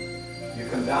movement. You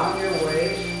come down your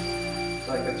waist. It's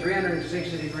like a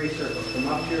 360-degree circle. Come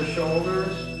up to your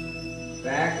shoulders,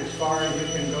 back as far as you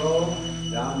can go,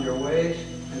 down your waist,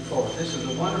 and forward. This is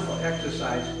a wonderful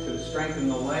exercise to strengthen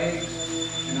the legs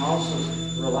and also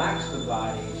relax the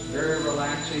body. It's very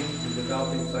relaxing and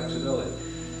developing flexibility.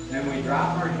 Then we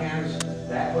drop our hands.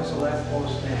 That was the left bow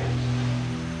stance.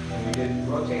 And we did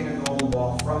rotate the golden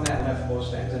ball from that left bow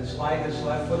stance. Then slide this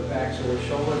left foot back so we're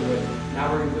shoulder width.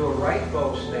 Now we're going to do a right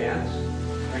bow stance.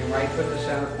 Bring right foot to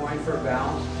center point for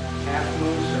balance. Half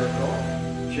moon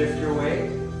circle. Shift your weight.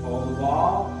 Hold the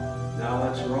ball. Now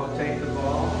let's rotate the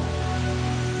ball.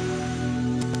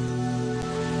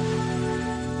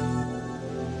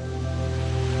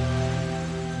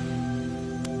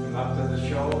 Come up to the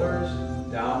shoulders,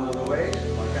 down to the waist.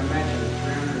 Like I mentioned, a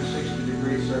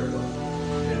 360-degree circle.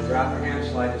 And drop your hand,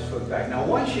 slide this foot back. Now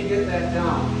once you get that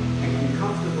down and can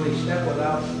comfortably step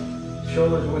without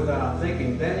shoulders without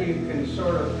thinking, then you can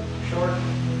sort of shorten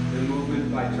the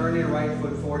movement by turning your right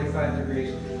foot 45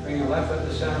 degrees, bring your left foot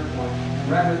to center point,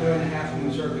 and rather than doing a half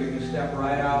moon circle, you can step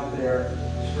right out there,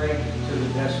 straight to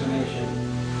the destination,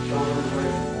 shoulders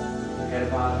width at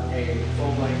about a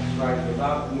full length stride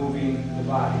without moving the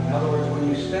body. In other words, when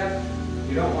you step,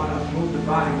 you don't want to move the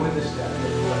body with the step.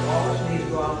 Your foot always needs to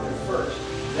go out there first,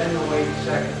 then the weight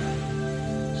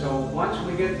second. So once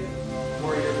we get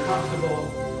where you're comfortable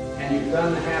and you've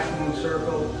done the half moon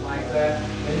circle like that,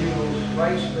 then you move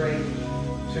right straight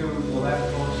to the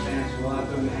left bow stance without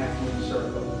doing the half moon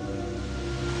circle.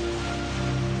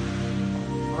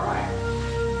 All right.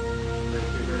 Thank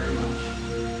you very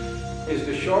much. Is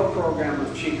the short program of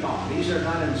Qigong. These are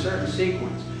done in certain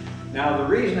sequence. Now the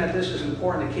reason that this is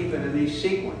important to keep it in these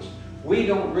sequence, we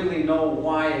don't really know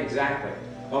why exactly.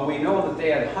 But we know that they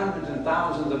had hundreds and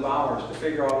thousands of hours to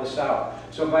figure all this out.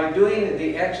 So by doing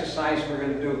the exercise we're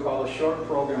going to do called a short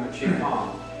program of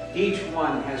Qigong, each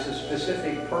one has a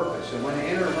specific purpose. And when they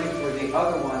interlink with the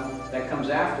other one that comes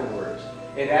afterwards,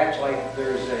 it acts like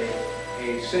there's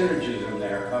a synergism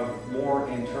there of more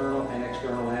internal and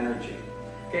external energy.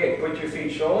 Okay, put your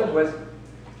feet shoulder width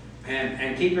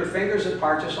and keep your fingers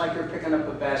apart just like you're picking up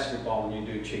a basketball when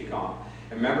you do Qigong.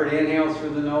 And remember to inhale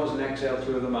through the nose and exhale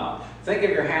through the mouth. Think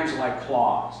of your hands like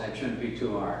claws. That shouldn't be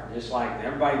too hard. Just like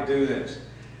everybody do this.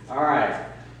 All right.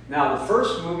 Now the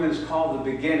first movement is called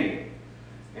the beginning.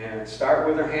 And start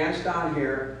with our hands down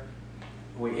here.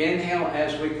 We inhale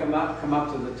as we come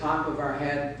up to the top of our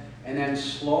head, and then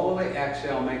slowly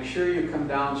exhale. Make sure you come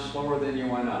down slower than you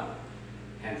went up.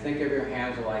 And think of your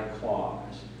hands like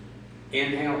claws.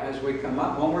 Inhale as we come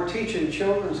up. When we're teaching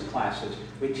children's classes,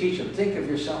 we teach them, think of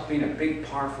yourself being a big,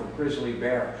 powerful grizzly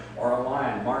bear or a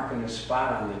lion marking a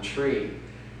spot on the tree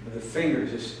with the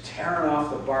fingers just tearing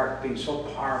off the bark, being so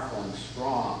powerful and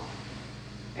strong.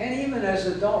 And even as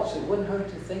adults, it wouldn't hurt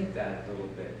to think that a little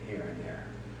bit here and there.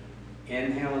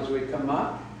 Inhale as we come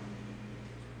up.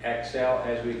 Exhale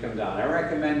as we come down. I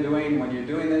recommend doing, when you're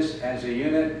doing this as a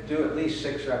unit, do at least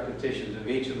 6 repetitions of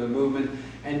each of the movement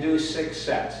and do 6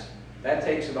 sets. That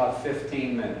takes about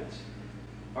 15 minutes.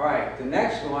 All right, the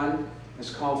next one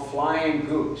is called Flying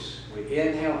Goose. We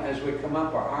inhale as we come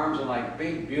up. Our arms are like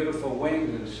big, beautiful wings,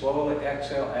 and slowly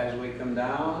exhale as we come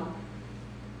down.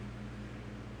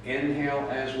 Inhale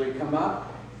as we come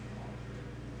up.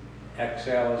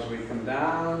 Exhale as we come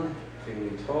down.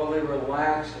 Feeling totally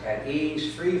relaxed, at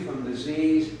ease, free from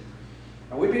disease.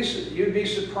 And you'd be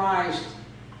surprised,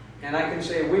 and I can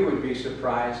say we would be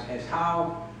surprised, as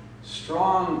how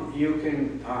strong you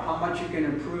can, how much you can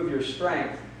improve your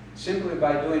strength simply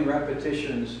by doing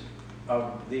repetitions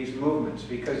of these movements,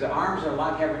 because the arms are a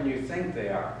lot heavier than you think they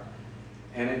are.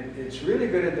 And it's really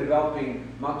good at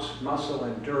developing muscle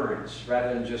endurance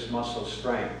rather than just muscle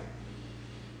strength,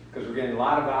 because we're getting a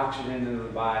lot of oxygen into the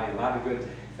body, a lot of good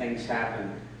things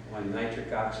happen when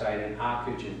nitric oxide and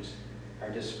oxygens are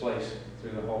displaced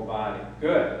through the whole body.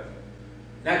 Good.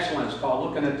 Next one is called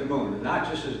Looking at the Moon. And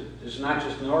it's not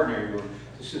just an ordinary moon.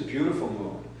 This is a beautiful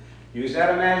moon. Use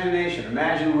that imagination.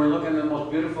 Imagine we're looking at the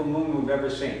most beautiful moon we've ever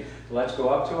seen. So let's go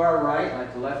up to our right.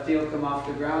 Let the left heel come off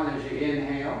the ground as you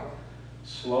inhale.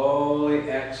 Slowly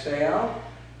exhale.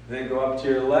 Then go up to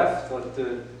your left. Let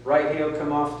the right heel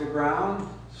come off the ground.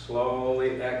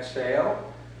 Slowly exhale.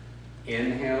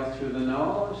 Inhale through the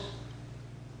nose,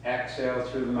 exhale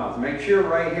through the mouth. Make sure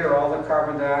right here all the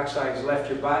carbon dioxide has left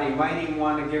your body. You might even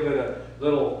want to give it a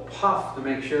little puff to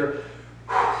make sure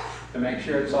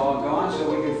it's all gone,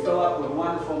 so we can fill up with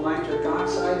wonderful nitric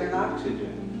oxide and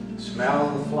oxygen.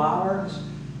 Smell the flowers.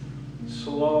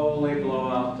 Slowly blow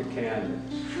out the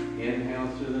candles. Inhale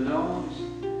through the nose.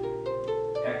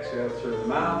 Exhale through the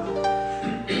mouth.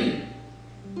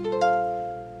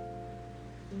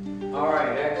 All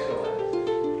right, excellent.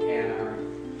 And our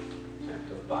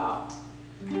gentle bow.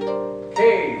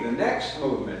 Okay, the next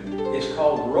movement is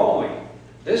called rowing.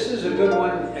 This is a good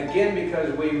one, again,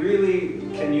 because we really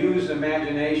can use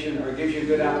imagination, or it gives you a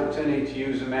good opportunity to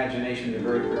use imagination in a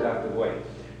very productive way.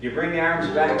 You bring the arms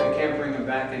back, you can't bring them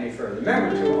back any further.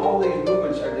 Remember, too, all these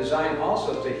movements are designed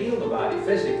also to heal the body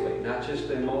physically, not just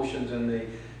the emotions and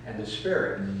the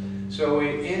spirit. So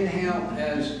we inhale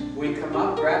as we come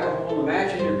up, grab a hold.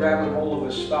 Imagine you're grabbing hold of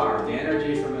a star, the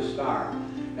energy from a star.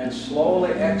 And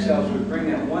slowly exhale as we bring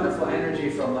that wonderful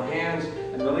energy from the hands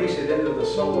and release it into the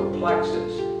solar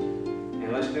plexus.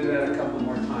 And let's do that a couple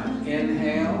more times.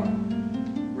 Inhale,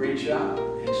 reach up,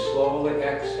 and slowly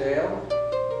exhale.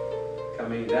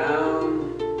 Coming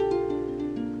down,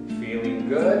 feeling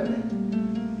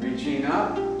good, reaching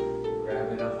up,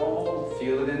 grabbing a hold,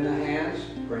 feel it in the hands,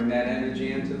 bring that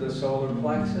energy into the solar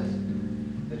plexus.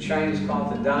 The Chinese call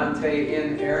it the Dante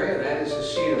Yin area. That is the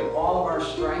seat of all of our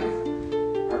strength,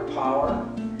 our power,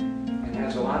 and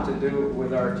has a lot to do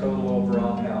with our total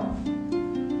overall health.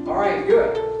 All right,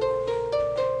 good.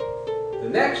 The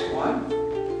next one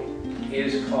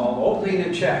is called opening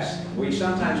the chest. We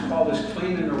sometimes call this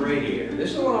cleaning the radiator.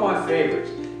 This is one of my favorites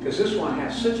because this one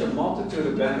has such a multitude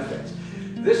of benefits.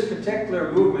 This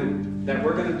particular movement that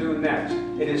we're going to do next,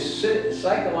 it is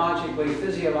psychologically,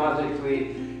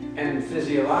 physiologically,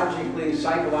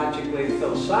 psychologically, and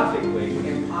philosophically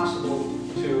impossible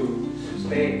to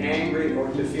stay angry or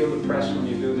to feel depressed when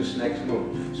you do this next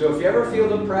move. So if you ever feel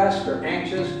depressed or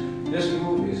anxious, this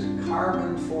move is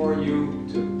carbon for you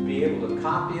to be able to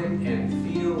copy it and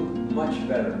feel much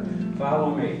better.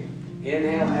 Follow me.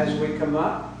 Inhale as we come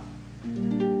up.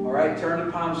 All right, turn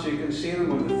the palms so you can see them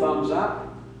with the thumbs up.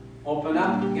 Open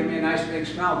up, give me a nice big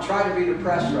smile. Try to be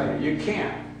depressed right here. You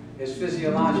can't. It's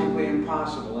physiologically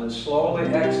impossible. And slowly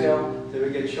exhale till we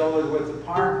get shoulders width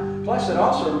apart. Plus it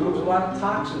also removes a lot of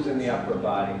toxins in the upper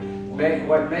body.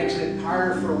 What makes it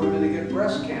harder for women to get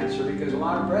breast cancer, because a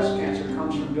lot of breast cancer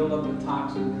comes from buildup of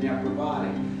toxins in the upper body.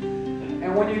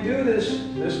 And when you do this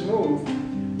move,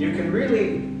 you can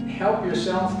really help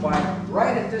yourself by,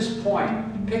 right at this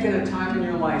point, picking a time in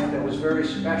your life that was very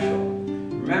special.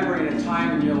 Remembering a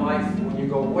time in your life when you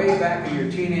go way back in your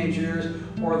teenage years,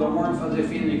 or the warm fuzzy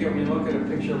feeling you get when you look at a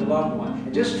picture of a loved one.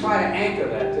 And just try to anchor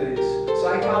that.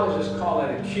 Psychologists call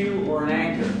that a cue or an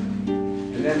anchor.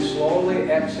 And then slowly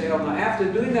exhale. Now after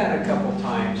doing that a couple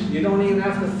times, you don't even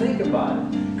have to think about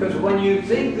it. Because when you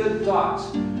think good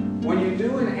thoughts, when you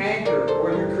do an anchor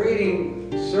where you're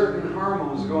creating certain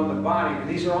hormones go in the body, and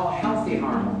these are all healthy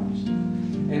hormones.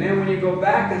 And then when you go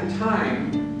back in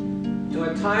time to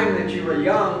a time that you were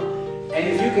young, and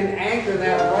if you can anchor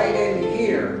that right in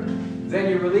here, then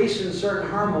you're releasing certain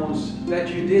hormones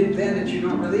that you did then that you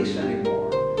don't release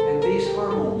anymore. And these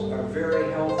hormones are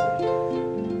very healthy.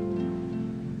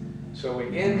 So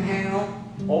we inhale,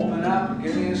 open up,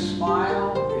 give me a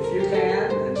smile if you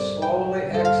can, and slowly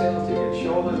exhale to get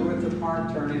shoulders width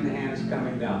apart, turning the hands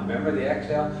coming down. Remember, the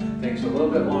exhale takes a little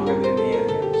bit longer than the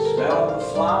inhale. Smell the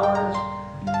flowers,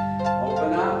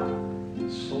 open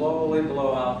up, slowly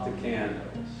blow out the candles.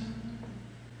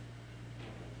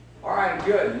 All right,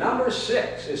 good. Number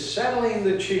 6 is settling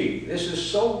the chi. This is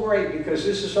so great because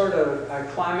this is sort of a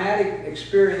climatic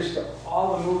experience to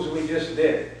all the moves we just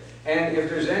did. And if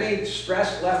there's any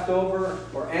stress left over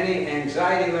or any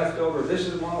anxiety left over, this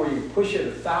is one where you push it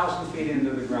 1,000 feet into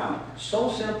the ground.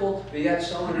 So simple, but yet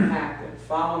so impactful.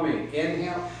 Follow me.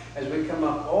 Inhale as we come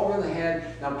up over the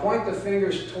head. Now point the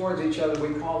fingers towards each other.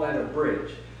 We call that a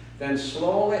bridge. Then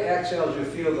slowly exhale as you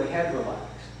feel the head relax,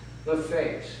 the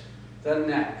face, the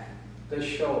neck, the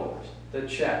shoulders, the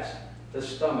chest, the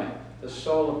stomach, the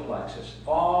solar plexus,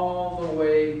 all the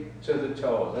way to the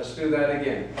toes. Let's do that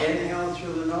again. Inhale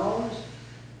through the nose.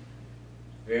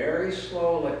 Very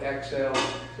slowly exhale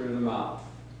through the mouth.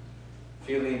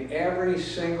 Feeling every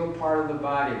single part of the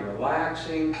body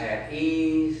relaxing, at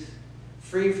ease,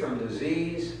 free from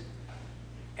disease,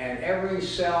 and every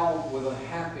cell with a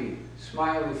happy,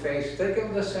 smiley face. Think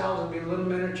of the cells as being little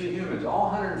miniature humans.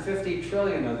 All 150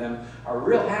 trillion of them are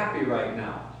real happy right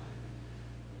now.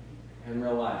 And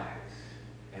relax.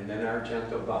 And then our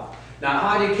gentle bow. Now,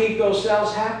 how do you keep those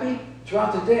cells happy?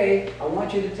 Throughout the day, I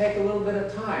want you to take a little bit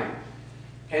of time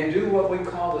and do what we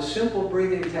call the simple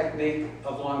breathing technique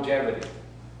of longevity.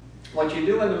 What you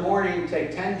do in the morning,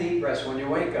 take 10 deep breaths when you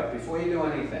wake up, before you do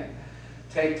anything.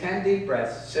 Take 10 deep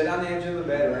breaths, sit on the edge of the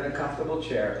bed or in a comfortable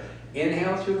chair,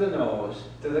 Inhale through the nose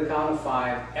to the count of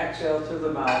 5, exhale through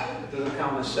the mouth to the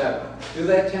count of 7. Do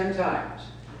that 10 times.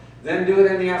 Then do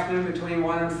it in the afternoon between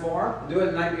 1 and 4. Do it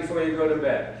the night before you go to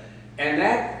bed. And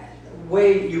that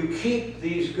way you keep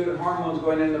these good hormones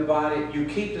going in the body, you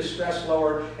keep the stress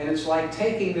lower, and it's like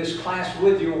taking this class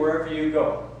with you wherever you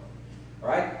go.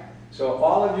 Right? So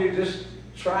all of you just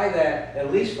try that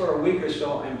at least for a week or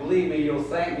so, and believe me, you'll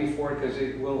thank me for it, because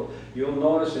you'll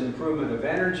notice an improvement of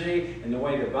energy and the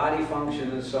way the body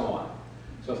functions and so on.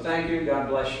 So thank you. God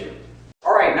bless you.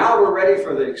 All right, now we're ready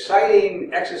for the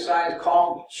exciting exercise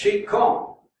called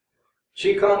Qigong.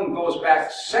 Qigong goes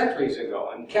back centuries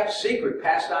ago and kept secret,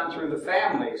 passed on through the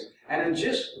families. And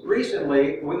just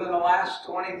recently, within the last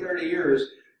 20, 30 years,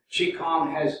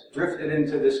 Qigong has drifted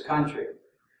into this country.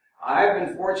 I've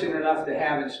been fortunate enough to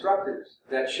have instructors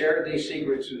that shared these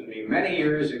secrets with me many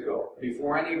years ago,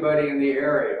 before anybody in the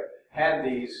area had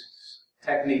these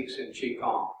techniques in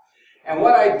Qigong. And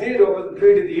what I did over the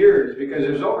period of the years, because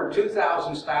there's over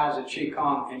 2,000 styles of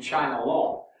Qigong in China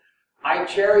alone, I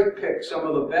cherry-picked some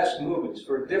of the best movements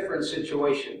for different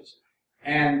situations.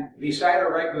 And beside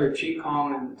our regular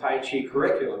Qigong and Tai Chi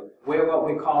curriculum, we have what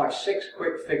we call our 6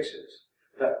 quick fixes.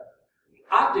 The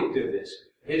object of this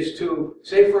is to,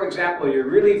 say for example, you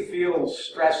really feel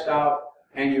stressed out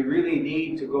and you really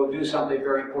need to go do something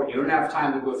very important. You don't have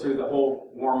time to go through the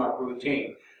whole warm-up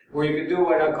routine, where you can do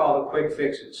what I call the quick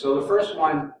fixes. So the first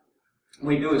one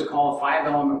we do is called a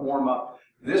 5-element warm-up.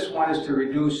 This one is to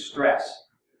reduce stress.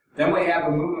 Then we have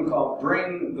a movement called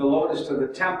Bring the Lotus to the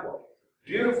Temple.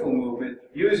 Beautiful movement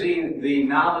using the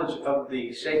knowledge of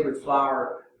the sacred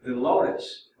flower, the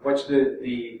lotus, which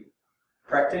the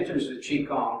practitioners of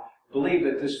Qigong believe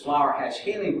that this flower has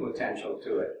healing potential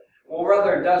to it. Well,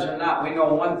 whether it does or not, we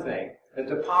know one thing, that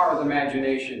the power of the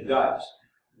imagination does.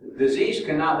 Disease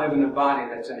cannot live in a body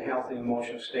that's in a healthy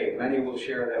emotional state. Many will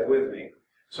share that with me.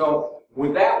 So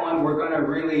with that one, we're going to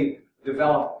really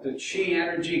develop the chi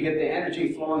energy, get the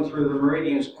energy flowing through the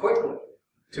meridians quickly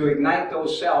to ignite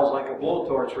those cells like a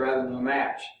blowtorch rather than a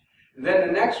match. And then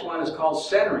the next one is called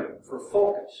centering, for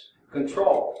focus,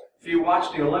 control. If you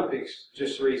watched the Olympics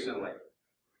just recently,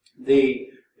 the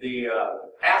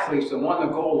athletes that won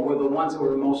the gold were the ones that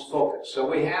were the most focused. So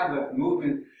we have a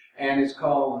movement, and it's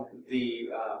called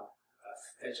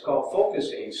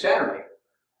focusing, centering.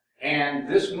 And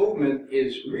this movement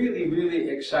is really, really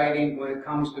exciting when it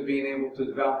comes to being able to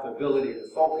develop the ability to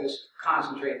focus,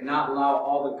 concentrate, and not allow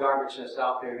all the garbage that's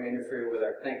out there to interfere with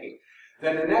our thinking.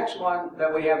 Then the next one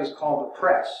that we have is called the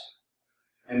press.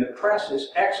 And the press is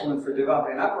excellent for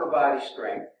developing upper body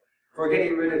strength, for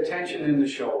getting rid of tension in the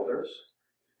shoulders,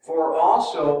 for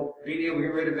also being able to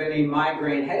get rid of any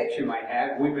migraine headaches you might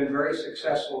have. We've been very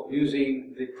successful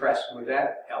using the press with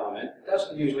that element. It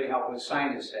doesn't usually help with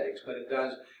sinus headaches, but it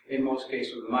does in most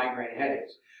cases with migraine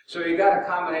headaches. So you've got a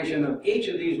combination of each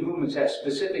of these movements has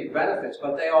specific benefits,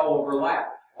 but they all overlap.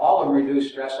 All of them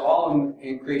reduce stress, all of them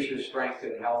increase your strength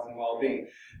and health and well-being.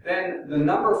 Then the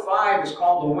number 5 is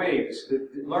called the waves.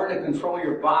 Learn to control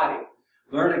your body.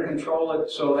 Learn to control it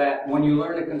so that when you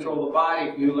learn to control the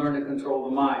body, you learn to control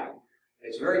the mind.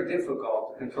 It's very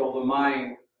difficult to control the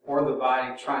mind or the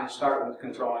body trying to start with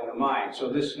controlling the mind. So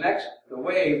this next, the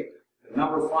wave, the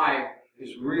number 5,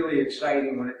 is really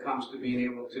exciting when it comes to being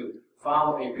able to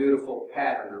follow a beautiful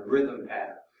pattern, a rhythm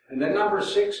pattern. And then number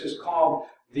 6 is called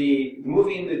the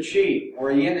moving the chi,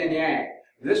 or yin and yang.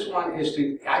 This one is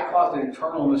I call it an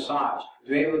internal massage. To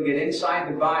be able to get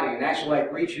inside the body and actually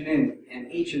like reaching in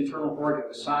and each internal organ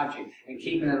massaging and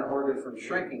keeping that organ from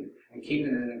shrinking and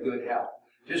keeping it in a good health.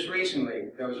 Just recently,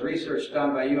 there was research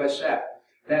done by USF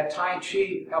that Tai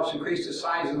Chi helps increase the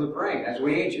size of the brain. As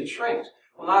we age, it shrinks.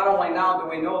 Well, not only now do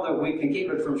we know that we can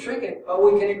keep it from shrinking, but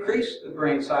we can increase the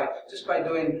brain size just by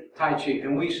doing Tai Chi.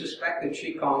 And we suspect that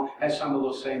Qigong has some of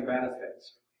those same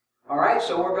benefits. All right,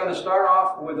 so we're going to start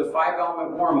off with the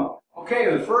 5-element warm-up. Okay,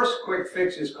 the first quick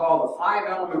fix is called the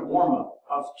 5-element warm-up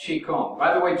of Qigong.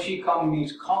 By the way, Qigong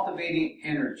means cultivating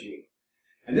energy.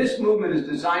 And this movement is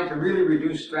designed to really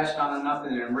reduce stress down to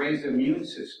nothing and raise the immune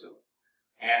system.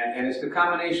 And it's the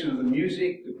combination of the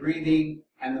music, the breathing,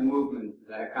 and the movement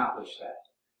that accomplish that.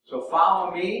 So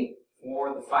follow me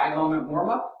for the 5-element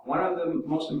warm-up. One of the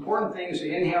most important things is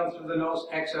to inhale through the nose,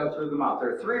 exhale through the mouth.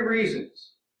 There are 3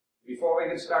 reasons. Before we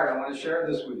get started, I want to share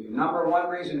this with you. Number 1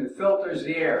 reason, it filters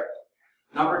the air.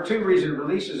 Number 2 reason, it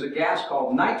releases a gas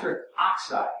called nitric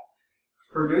oxide,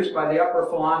 produced by the upper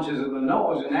phalanges of the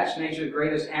nose, and that's nature's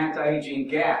greatest anti-aging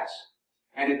gas.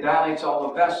 And it dilates all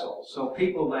the vessels. So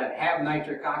people that have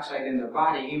nitric oxide in their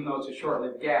body, even though it's a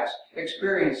short-lived gas,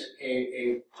 experience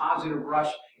a positive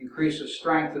rush, increase of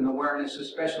strength and awareness,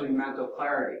 especially mental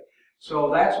clarity.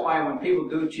 So that's why when people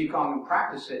do Qigong and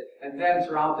practice it, and then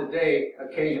throughout the day,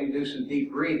 occasionally do some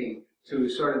deep breathing to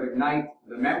sort of ignite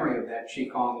the memory of that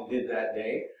Qigong you did that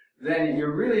day, then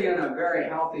you're really in a very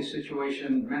healthy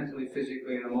situation mentally,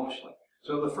 physically, and emotionally.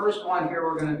 So the first one here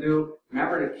we're going to do,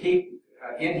 remember to keep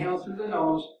inhale through the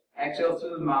nose, exhale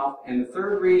through the mouth, and the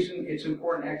third reason it's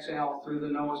important to exhale through the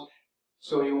nose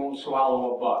so you won't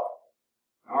swallow a bug.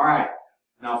 All right,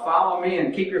 now follow me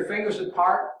and keep your fingers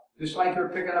apart, just like you're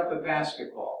picking up a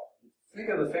basketball. Think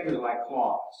of the fingers like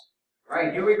claws. All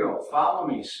right, here we go. Follow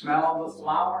me. Smell the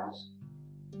flowers.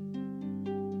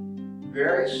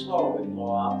 Very slowly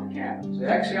blow out the candles. The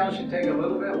exhale should take a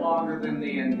little bit longer than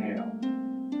the inhale.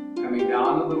 Coming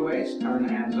down to the waist, turn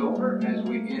the hands over. As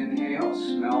we inhale,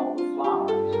 smell the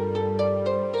flowers.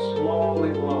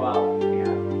 Slowly blow out the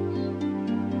candles.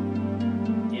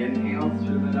 Inhale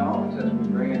through the nose as we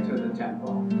bring it to the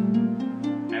temple.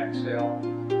 Exhale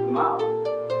through the mouth.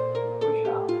 Push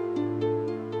out.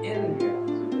 Inhale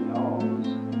through the nose.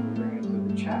 Bring it to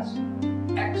the chest.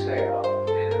 Exhale.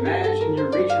 And imagine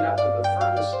you're reaching up to the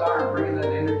furthest star and bringing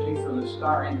that energy from the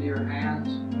star into your hands.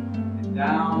 And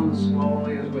down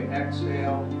slowly as we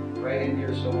exhale, right into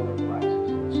your solar plexus.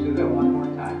 Let's do that one more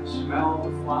time. Smell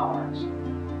the flowers.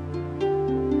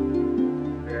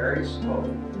 Very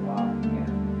slowly blow out the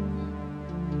candles.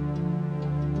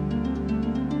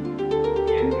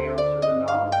 Inhale through the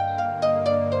nose.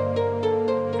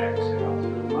 Exhale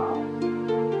through the mouth.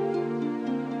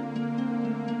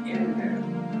 Inhale.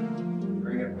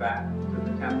 Bring it back to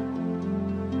the temple.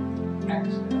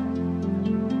 Exhale as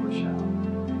we push out.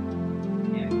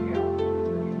 Inhale.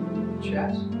 Bring it to the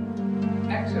chest.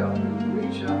 Exhale.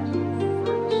 Reach up to the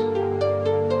furthest side.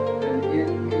 Then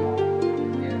inhale.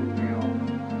 Inhale.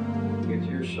 Get to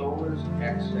your shoulders.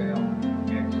 Exhale.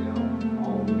 Exhale.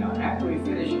 All the way down. After we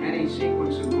finish any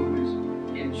sequence of movements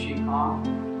in Qigong,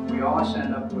 we always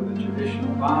end up with a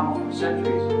traditional bow. For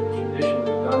centuries, the tradition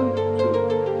was done to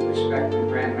respect the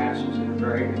grandmasters in a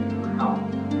very good count.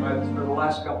 But for the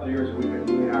last couple of years, we've been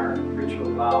doing our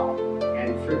ritual bow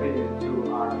and attributing it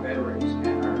to our veterans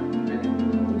and our men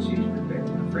and overseas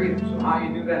protecting their freedom. So how you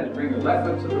do that is bring your left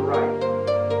foot to the right.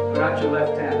 Put out your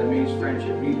left hand. That means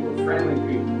friendship. Means we're friendly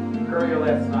people. Curl your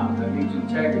left thumb. That means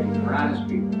integrity. We're honest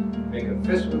people. Make a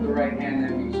fist with the right hand.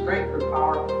 That means strength or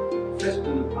power. Fist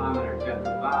in the palm and our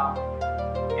gentle bow.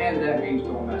 And that means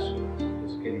don't mess with us.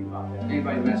 Just kidding about that.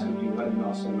 Anybody mess with you, let me know.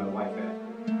 I'll send my wife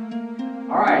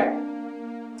after. All right.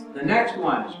 The next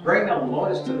one is bring the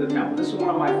lotus to the temple. This is one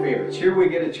of my favorites. Here we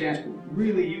get a chance to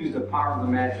really use the power of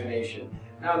imagination.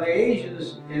 Now the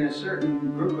Asians, in a certain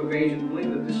group of Asians,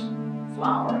 believe that this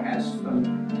flower has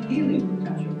some healing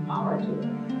potential, power to it.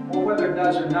 Well, whether it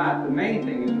does or not, the main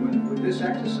thing is with this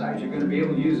exercise, you're going to be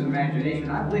able to use imagination.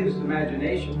 I believe it's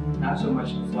imagination, not so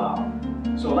much the flower.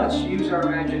 So let's use our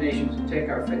imagination to take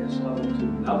our fitness level to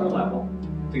another level,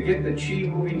 to get the chi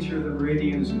moving through the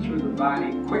meridians and through the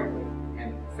body quickly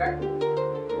and effectively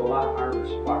with a lot harder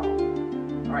spark.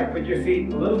 All right, put your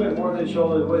feet a little bit more than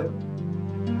shoulder width,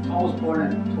 toes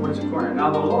pointed towards the corner. Now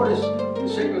the lotus, the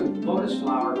sacred lotus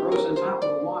flower, grows on top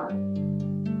of the water.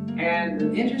 And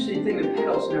the interesting thing, the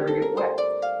petals never get wet.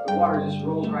 The water just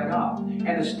rolls right off.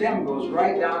 And the stem goes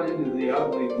right down into the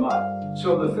ugly mud.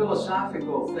 So the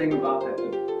philosophical thing about that,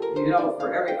 you know,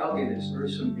 for every ugliness, there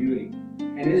is some beauty.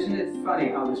 And isn't it funny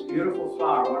how this beautiful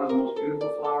flower, one of the most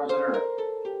beautiful flowers on earth,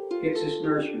 gets its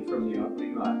nourishment from the ugly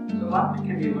mud? So a lot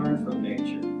can be learned from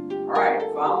nature. All right,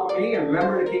 follow me and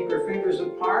remember to keep your fingers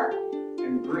apart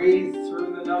and breathe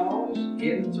through the nose,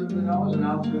 in through the nose and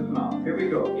out through the mouth. Here we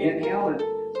go. Inhale, and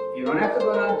you don't have to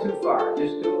go down too far.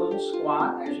 Just do a little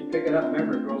squat as you pick it up.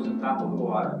 Remember, it grows on top of the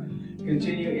water.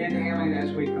 Continue inhaling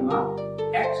as we come up.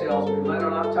 Exhale as we let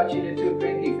it out, touching the two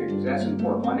pinky fingers. That's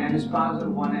important. One end is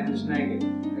positive, one end is negative.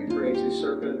 That creates a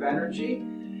circuit of energy.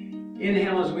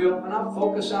 Inhale as we open up,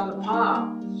 focus on the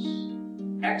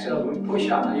palms. Exhale as we push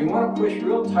out. Now you want to push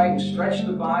real tight and stretch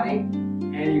the body,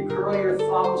 and you curl your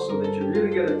thumbs so that you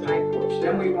really get a tight push.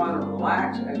 Then we want to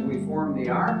relax as we form the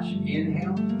arch.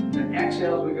 Inhale. Then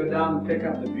exhale as we go down and pick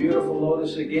up the beautiful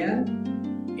lotus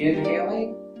again.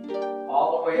 Inhaling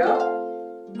all the way up.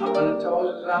 Up on the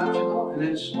toes is optional. And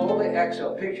then slowly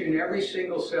exhale, picturing every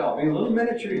single cell, being a little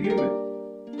miniature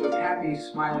human with happy,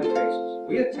 smiley faces.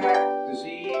 We attack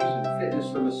disease and fitness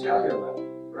from a cellular level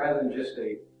rather than just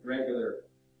a regular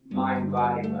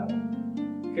mind-body level.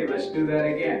 Okay, let's do that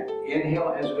again.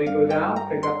 Inhale as we go down,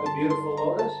 pick up the beautiful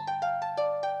lotus.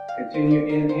 Continue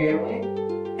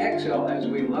inhaling. Exhale as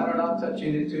we let it out,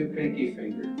 touching the two pinky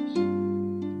fingers.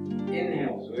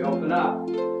 Inhale as we open up.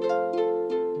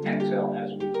 Exhale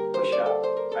as we push up,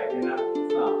 tightening up the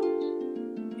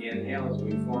thumbs. Inhale Inhale as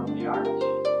we form the arch.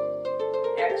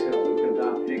 Exhale, we come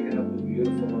down, picking up the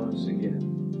beautiful lotus again.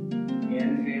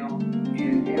 Inhale,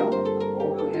 inhale,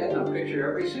 overhead. Now picture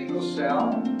every single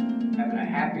cell having a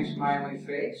happy, smiling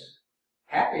face.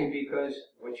 Happy because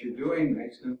what you're doing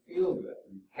makes them feel good.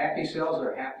 Happy cells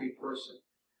are a happy person.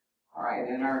 All right,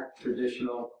 and our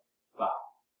traditional bow.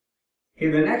 Okay,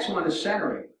 the next one is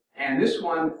centering. And this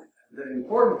one, the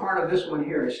important part of this one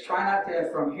here is try not to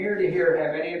have, from here to here,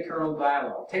 have any internal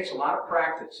dialogue. It takes a lot of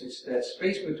practice. It's that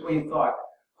space between thought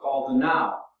called the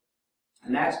now.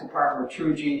 And that's the part where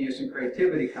true genius and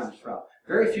creativity comes from.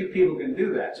 Very few people can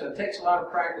do that. So it takes a lot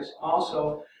of practice.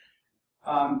 Also,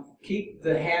 keep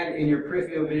the hand in your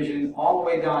peripheral vision all the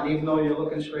way down, even though you're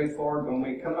looking straight forward. When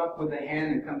we come up with the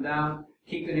hand and come down,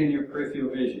 keep it in your peripheral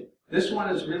vision. This one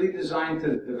is really designed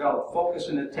to develop focus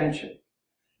and attention.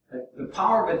 The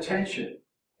power of attention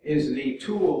is the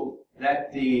tool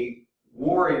that the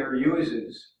warrior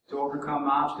uses to overcome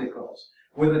obstacles.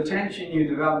 With attention, you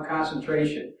develop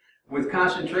concentration. With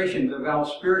concentration, you develop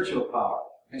spiritual power.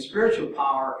 And spiritual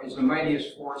power is the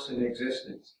mightiest force in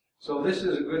existence. So this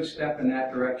is a good step in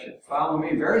that direction. Follow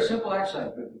me. Very simple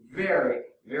exercise, but very,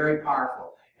 very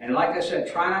powerful. And like I said,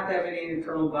 try not to have any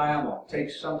internal dialogue. It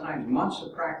takes sometimes months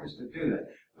of practice to do that.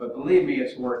 But believe me,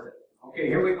 it's worth it. Okay,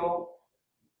 here we go.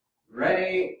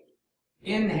 Ready?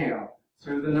 Inhale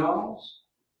through the nose.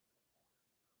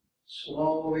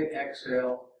 Slowly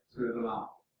exhale through the mouth.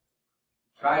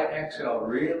 Try to exhale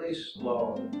really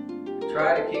slow.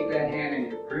 Try to keep that hand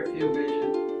in your peripheral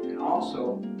vision and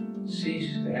also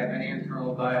cease to have any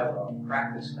internal dialogue.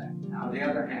 Practice that. Now the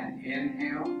other hand.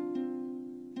 Inhale.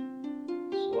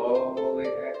 Slowly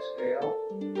exhale.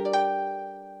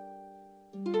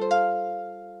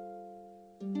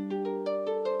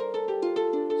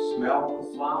 Smell the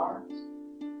flowers.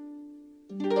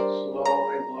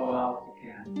 Slowly blow out the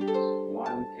candles.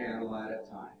 One candle at a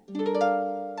time.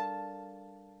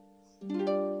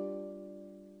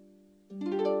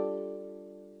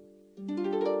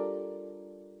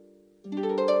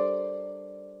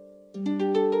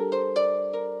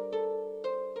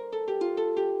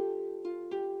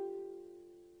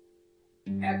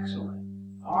 Excellent.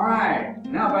 All right.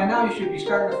 Now, by now, you should be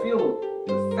starting to feel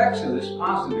the effects of this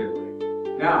positively.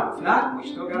 Now, if not,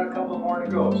 we still got a couple more to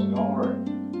go, so don't worry.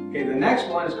 Okay, the next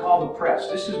one is called the press.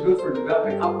 This is good for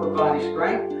developing upper body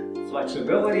strength,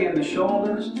 flexibility in the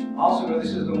shoulders. Also,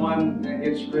 this is the one that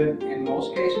gets rid, in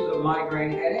most cases, of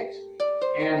migraine headaches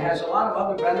and has a lot of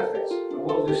other benefits. But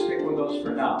we'll just stick with those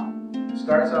for now. It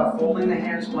starts off folding the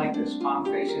hands like this, palm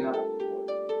facing up.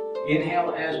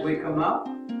 Inhale as we come up.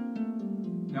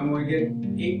 Then we get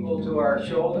equal to our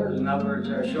shoulders. In other words,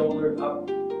 our shoulder up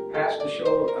past the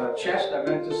shoulder, chest, I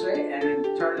meant to say, and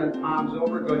then turn the palms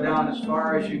over, go down as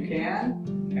far as you can,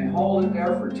 and hold it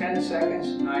there for 10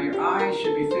 seconds. Now your eyes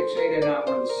should be fixated on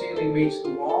where the ceiling meets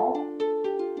the wall,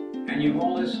 and you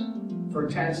hold this for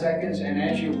 10 seconds, and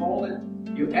as you hold it,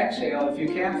 you exhale if you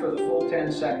can for the full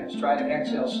 10 seconds. Try to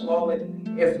exhale slowly.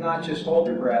 If not, just hold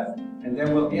your breath, and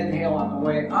then we'll inhale on the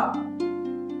way up.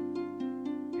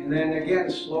 And then again,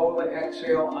 slowly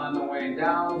exhale on the way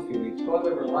down, feeling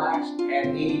totally relaxed,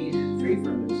 at ease, free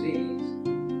from disease.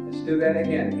 Let's do that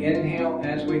again. Inhale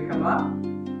as we come up,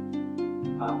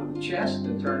 top of the chest,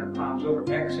 and turn the palms over.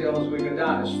 Exhale as we go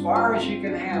down, as far as you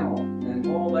can handle. And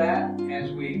hold that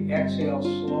as we exhale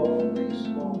slowly,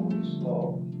 slowly,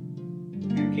 slowly.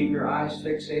 And keep your eyes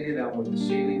fixated on where the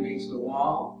ceiling meets the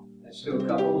wall. Let's do a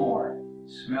couple more.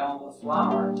 Smell the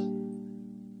flowers.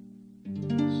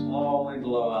 Slowly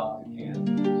blow out the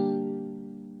candles.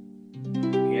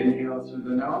 Inhale through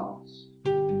the nose.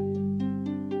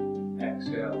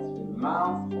 Exhale through the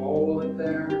mouth. Hold it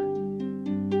there.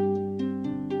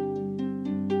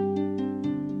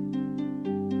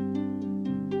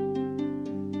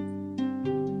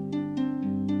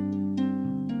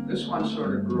 This one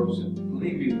sort of grows in.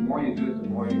 Believe me, the more you do it, the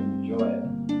more you enjoy it.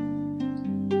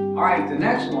 All right, the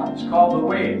next one is called the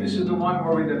wave. This is the one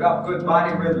where we develop good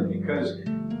body rhythm because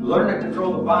learn to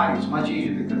control the body. It's much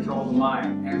easier to control the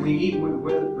mind. And we eat with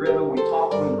rhythm, we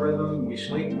talk with rhythm, we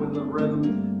sleep with the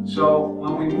rhythm. So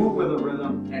when we move with a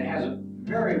rhythm, it has a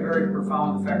very, very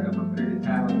profound effect over a period of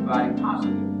time on the body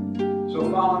positively. So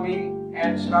follow me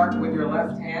and start with your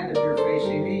left hand if you're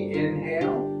facing me.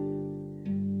 Inhale.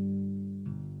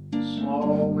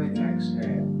 Slowly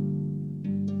exhale.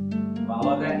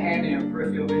 Follow that hand in your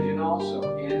peripheral vision also.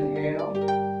 Inhale.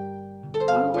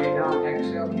 On the way down,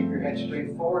 exhale. Keep your head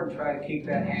straight forward. Try to keep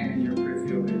that hand in your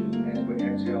peripheral vision as we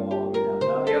exhale all the way down.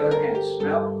 Now the other hand,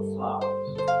 smell the flowers.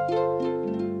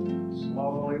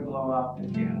 Slowly blow out the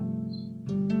candles.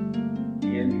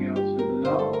 Inhale through the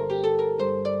nose.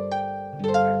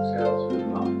 Exhale through the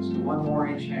mouth. Let's do one more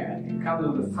each hand. You come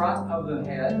to the front of the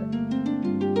head,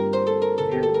 and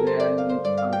then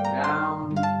coming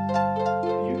down as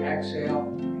you exhale,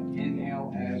 and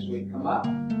inhale as we come up,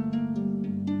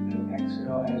 and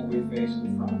exhale as we face the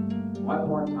front. One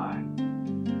more time.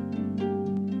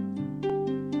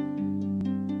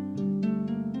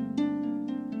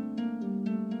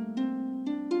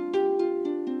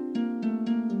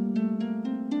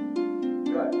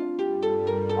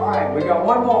 Alright, we got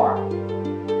one more,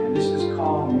 and this is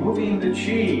called moving the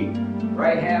chi.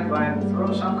 Right hand by the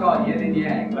throat, some call it yin and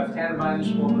yang, left hand by the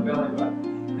small of the belly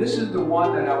button. This is the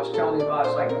one that I was telling you about.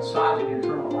 It's like massaging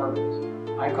internal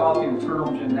organs. I call it the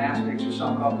internal gymnastics, or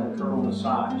some call it the internal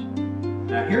massage.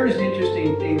 Now here's the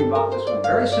interesting thing about this one.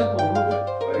 Very simple movement,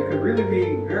 but it could really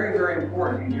be very, very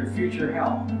important in your future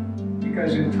health.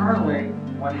 Because internally,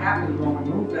 what happens when we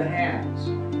move the hands,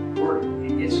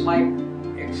 it's like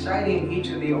exciting each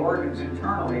of the organs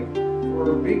internally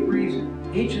for a big reason.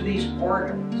 Each of these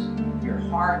organs, your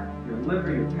heart, your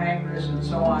liver, your pancreas, and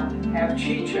so on, have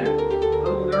chi channels,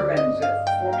 little nerve ends that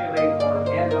formulate or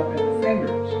end up in the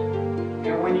fingers.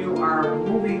 And when you are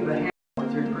moving the hand,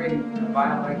 you're creating a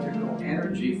bioelectrical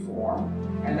energy form,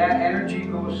 and that energy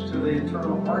goes to the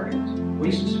internal organs.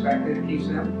 We suspect that it keeps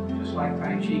them, just like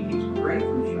Tai Chi keeps the brain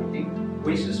from shrinking,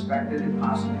 we suspect that it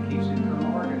possibly keeps the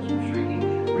internal organs from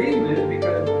shrinking. The reason is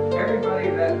because everybody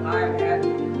that I've had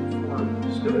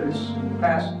for students in the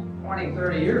past 20,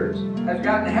 30 years has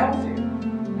gotten healthier,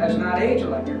 has not aged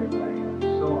like everybody else.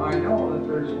 So I know that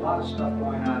there's a lot of stuff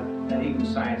going on that even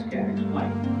science can't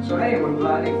explain. So anyway,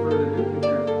 without any further ado, put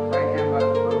your right hand by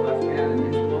the throat, left hand an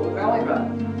inch below the belly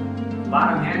button.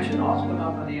 Bottom hand should also come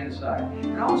up on the inside.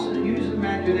 And also use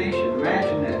imagination.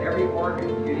 Imagine that every organ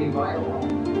is getting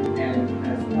vitalized, and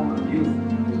that form of youth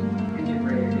is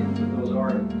integrated into those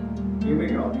organs. Here we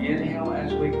go. Inhale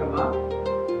as we come up.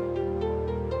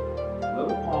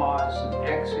 Little pause, and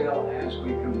exhale as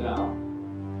we come down.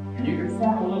 And you can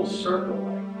form a little circle.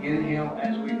 Inhale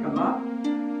as we come up.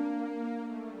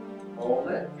 Hold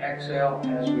it. Exhale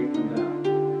as we come down.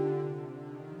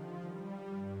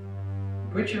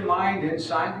 Put your mind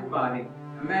inside your body.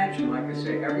 Imagine, like I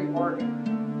say, every organ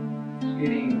is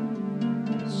getting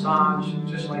massaged,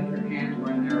 just like your hands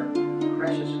were in there,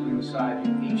 preciously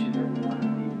massaging each and every one of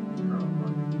these internal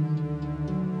organs.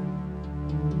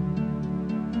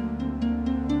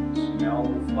 Smell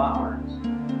the flowers.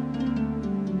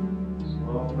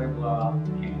 Slowly blow out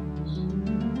the candles.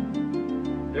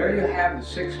 There you have the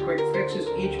 6 quick fixes,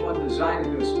 each one designed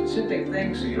to do a specific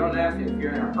thing, so you don't have to, if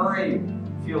you're in a hurry,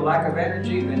 you feel lack of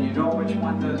energy, then you know which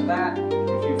one does that.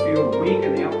 If you feel weak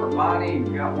in the upper body,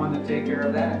 you've got one to take care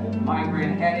of that. If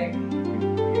migraine headache,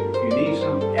 if you need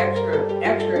some extra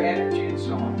energy, and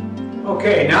so on.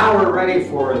 Okay, now we're ready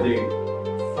for the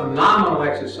phenomenal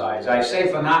exercise. I say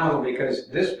phenomenal because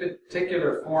this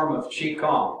particular form of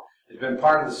Qigong has been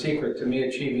part of the secret to me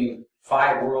achieving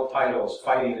 5 world titles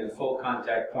fighting in full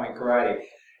contact point karate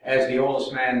as the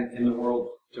oldest man in the world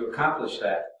to accomplish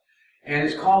that. And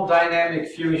it's called dynamic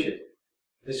fusion.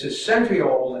 This is century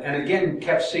old and again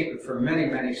kept secret for many,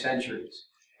 many centuries,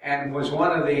 and was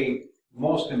one of the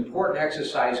most important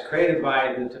exercises created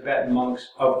by the Tibetan monks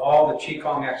of all the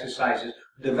Qigong exercises,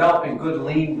 developing good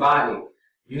lean body,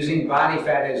 using body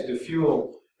fat as the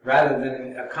fuel rather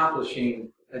than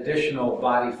accomplishing additional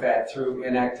body fat through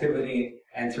inactivity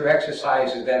and through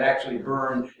exercises that actually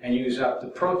burn and use up the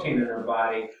protein in our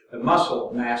body, the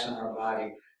muscle mass in our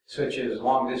body, such as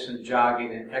long distance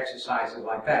jogging and exercises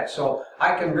like that. So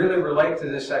I can really relate to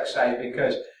this exercise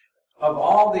because of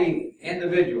all the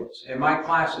individuals in my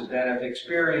classes that have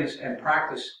experienced and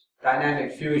practiced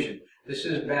dynamic fusion, this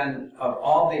has been, of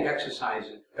all the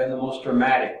exercises, been the most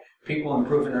dramatic. People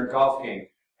improving their golf game,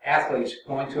 athletes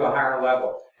going to a higher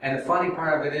level. And the funny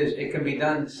part of it is it can be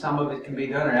done, some of it can be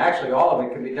done, and actually all of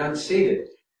it can be done seated.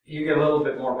 You get a little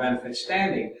bit more benefit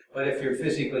standing, but if you're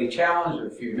physically challenged or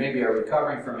if you maybe are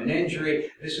recovering from an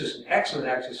injury, this is an excellent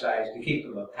exercise to keep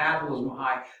the metabolism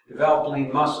high, develop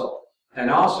lean muscle. And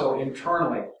also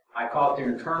internally, I call it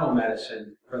the internal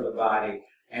medicine for the body.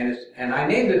 And I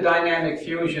named it dynamic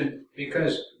fusion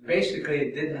because basically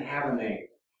it didn't have a name.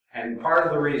 And part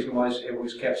of the reason was it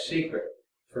was kept secret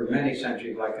for many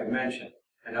centuries, like I mentioned.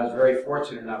 And I was very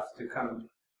fortunate enough to come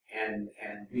and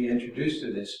be introduced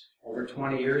to this over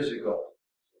 20 years ago.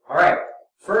 All right,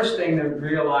 first thing to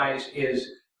realize is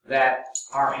that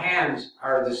our hands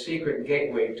are the secret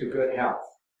gateway to good health.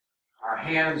 Our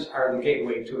hands are the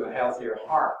gateway to a healthier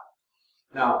heart.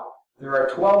 Now, there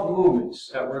are 12 movements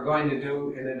that we're going to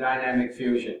do in the dynamic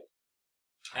fusion.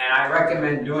 And I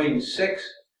recommend doing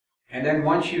 6 And then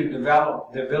once you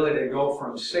develop the ability to go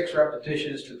from 6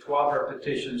 repetitions to 12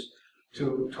 repetitions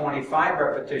to 25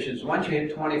 repetitions, once you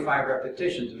hit 25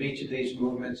 repetitions of each of these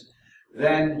movements,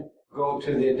 then go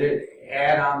to the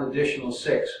add on the additional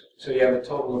 6. So you have a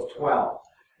total of 12.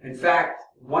 In fact,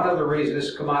 one of the reasons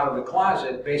this come out of the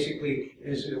closet basically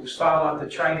is it was found out the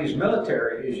Chinese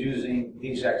military is using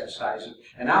these exercises.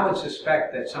 And I would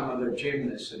suspect that some of their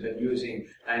gymnasts have been using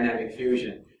dynamic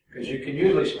fusion, because you can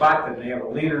usually spot them. They have a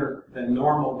leaner than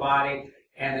normal body,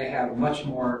 and they have much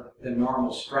more than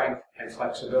normal strength and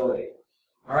flexibility.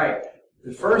 All right,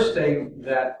 the first thing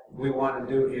that we want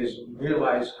to do is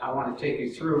realize I want to take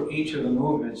you through each of the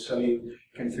movements so you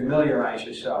can familiarize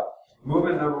yourself.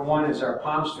 Movement number 1 is our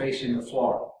palms facing the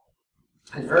floor.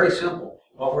 It's very simple.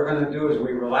 What we're going to do is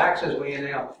we relax as we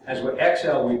inhale. As we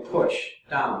exhale, we push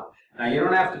down. Now, you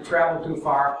don't have to travel too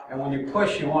far, and when you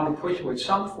push, you want to push with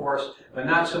some force, but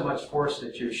not so much force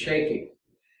that you're shaking.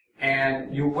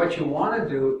 And what you want to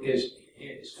do is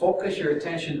focus your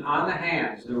attention on the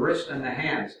hands, the wrist and the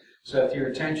hands, so that your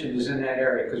attention is in that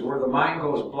area, because where the mind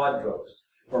goes, blood goes.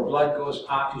 Where blood goes,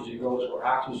 oxygen goes. Where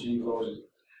oxygen goes,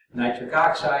 nitric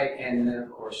oxide, and then,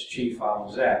 of course, chi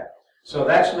follows that. So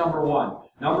that's number 1.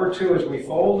 Number 2 is we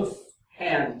fold the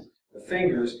hands, the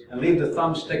fingers, and leave the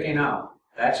thumb sticking out.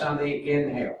 That's on the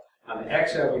inhale. On the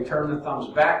exhale, we turn the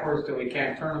thumbs backwards till we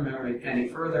can't turn them any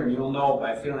further, and you'll know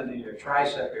by feeling it in your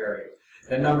tricep area.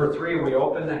 Then number 3, we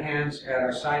open the hands at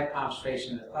our side palms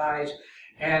facing the thighs.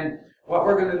 And what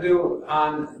we're going to do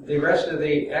on the rest of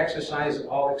the exercise,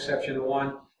 all exception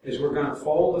 1, is we're going to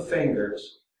fold the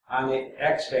fingers on the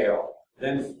exhale.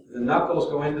 Then the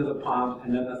knuckles go into the palms,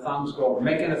 and then the thumbs go over,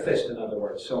 making a fist, in other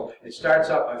words. So it starts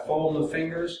out by folding the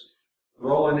fingers,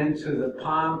 rolling into the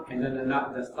palm, and then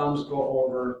the thumbs go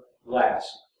over last.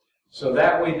 So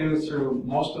that we do through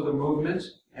most of the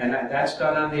movements, and that's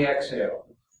done on the exhale.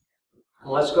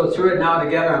 Let's go through it now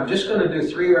together. I'm just going to do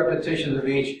 3 repetitions of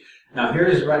each. Now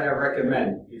here's what I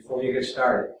recommend before you get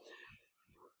started,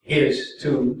 is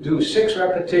to do 6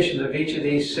 repetitions of each of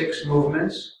these 6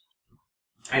 movements,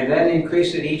 and then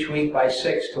increase it each week by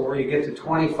 6 to where you get to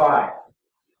 25.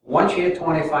 Once you hit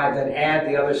 25, then add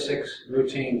the other 6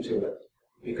 routine to it.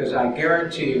 Because I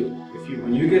guarantee you,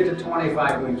 when you get to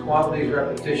 25, doing 12 of these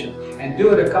repetitions, and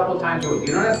do it a couple times a week.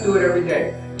 You don't have to do it every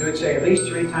day. Do it, say, at least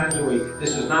 3 times a week.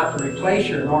 This is not to replace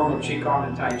your normal Qigong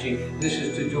and Tai Chi. This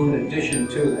is to do in addition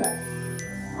to that.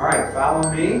 All right,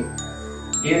 follow me.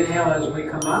 Inhale as we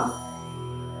come up.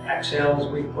 Exhale as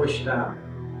we push down.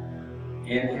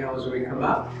 Inhale as we come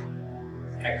up.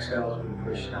 Exhale as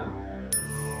we push down.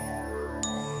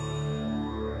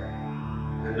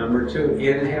 And number 2,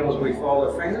 inhale as we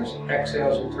fold the fingers.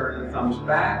 Exhale as we turn the thumbs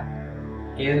back.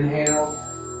 Inhale.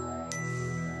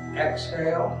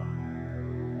 Exhale.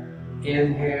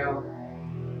 Inhale.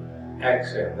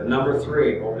 Exhale. The number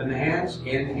 3, open the hands.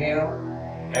 Inhale.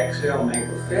 Exhale, make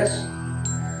a fist.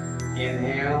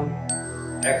 Inhale.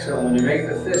 Exhale. When you make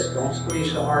the fist, don't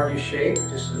squeeze so hard you shake.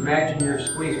 Just imagine you're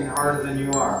squeezing harder than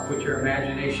you are. Put your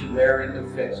imagination there in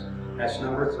the fist. That's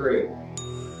number 3.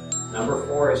 Number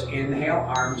 4 is inhale,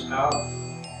 arms out.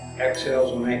 Exhale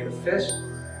as we make a fist.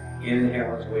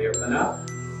 Inhale as we open up.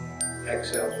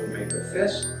 Exhale as we make a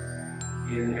fist.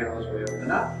 Inhale as we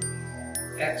open up.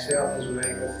 Exhale as we make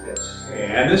a fist.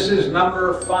 And this is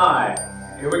number 5.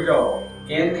 Here we go.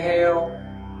 Inhale,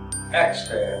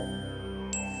 exhale.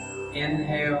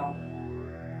 Inhale,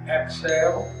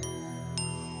 exhale.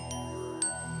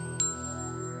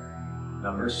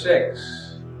 Number 6.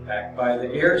 Back by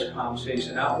the ears, palms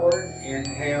facing outward.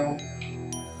 Inhale,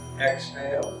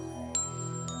 exhale.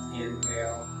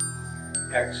 Inhale,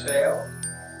 exhale.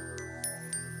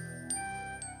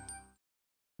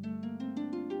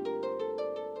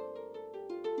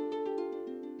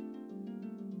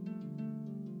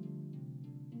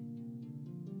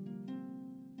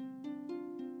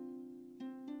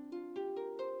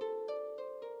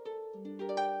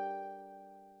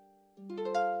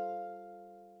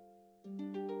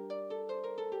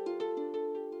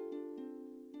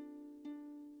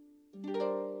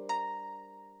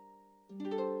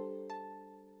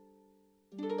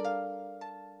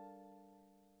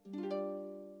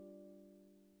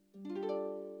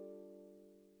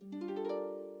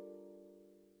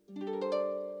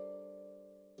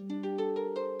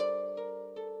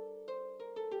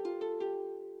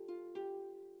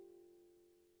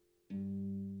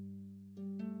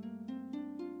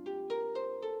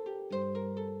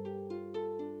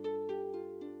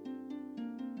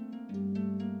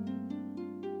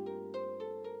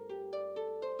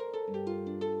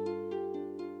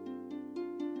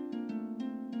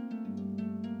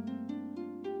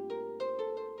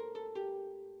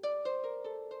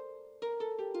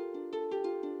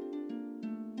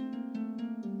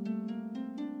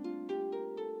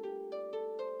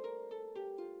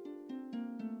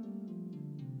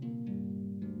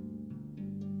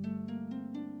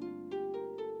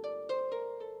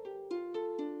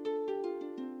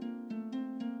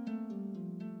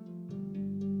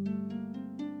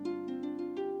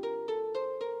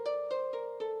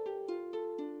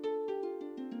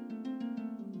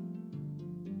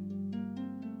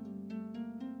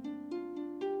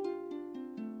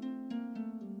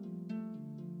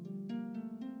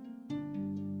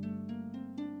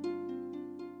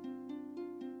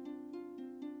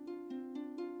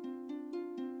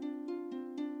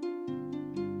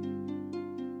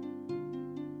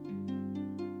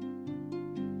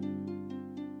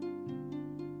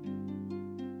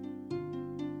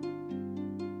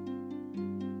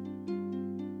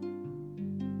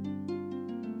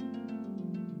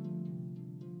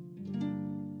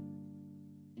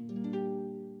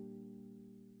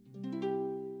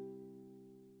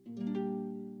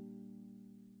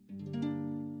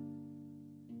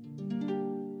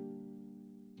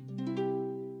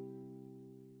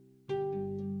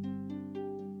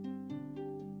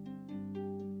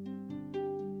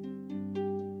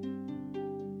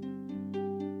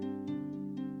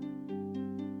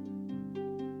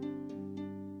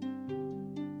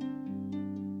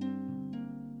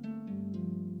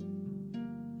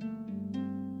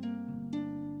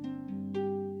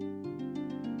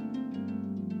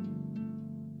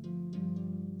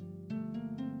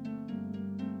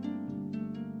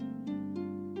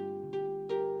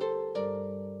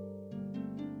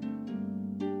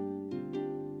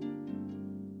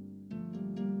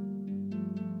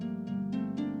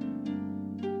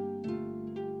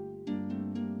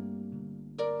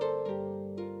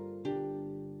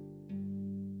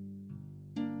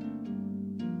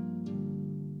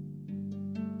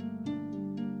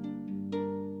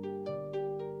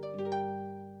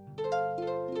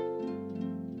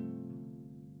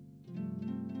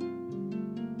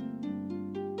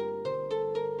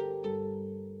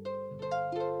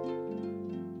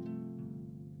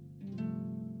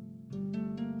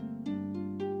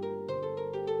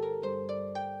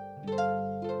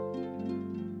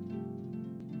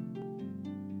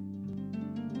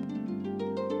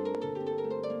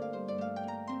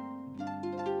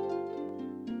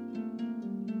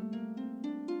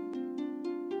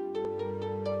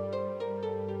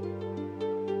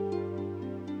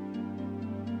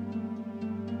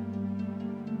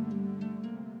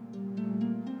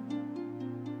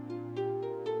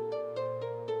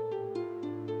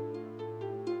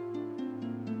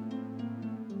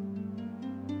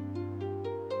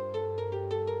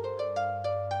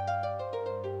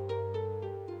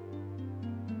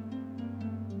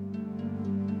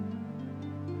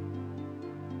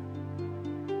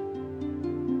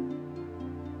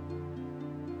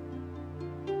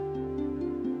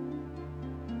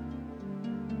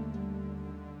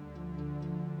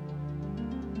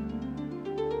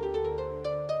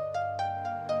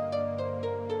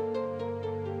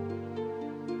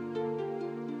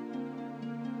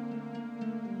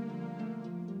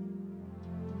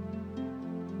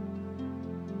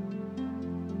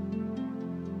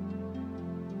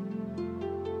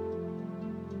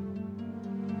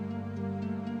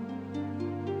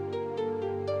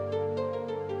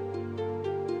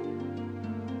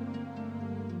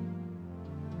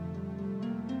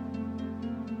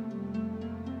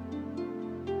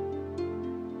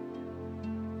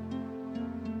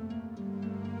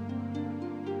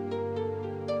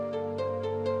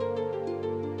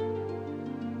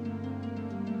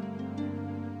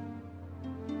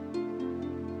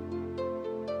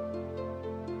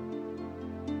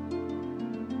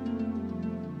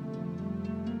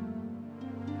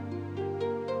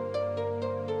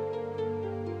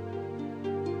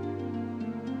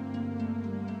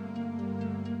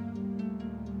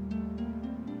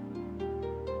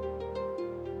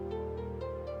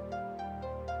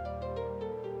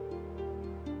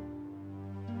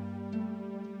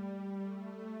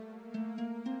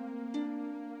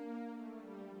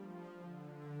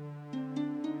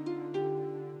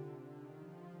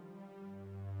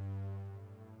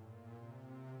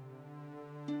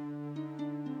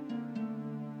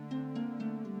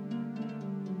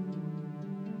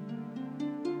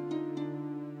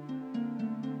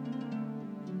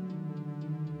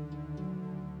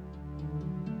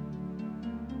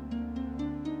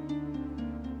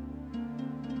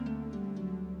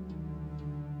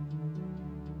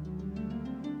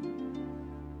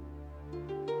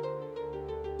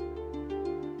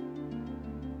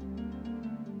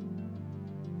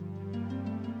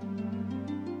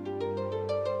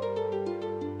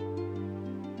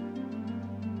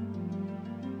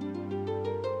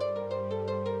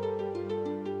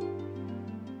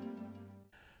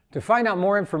 To find out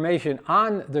more information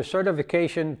on the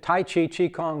Certification Tai Chi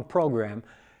Qigong program,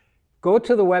 go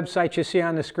to the website you see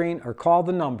on the screen or call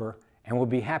the number, and we'll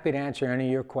be happy to answer any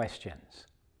of your questions.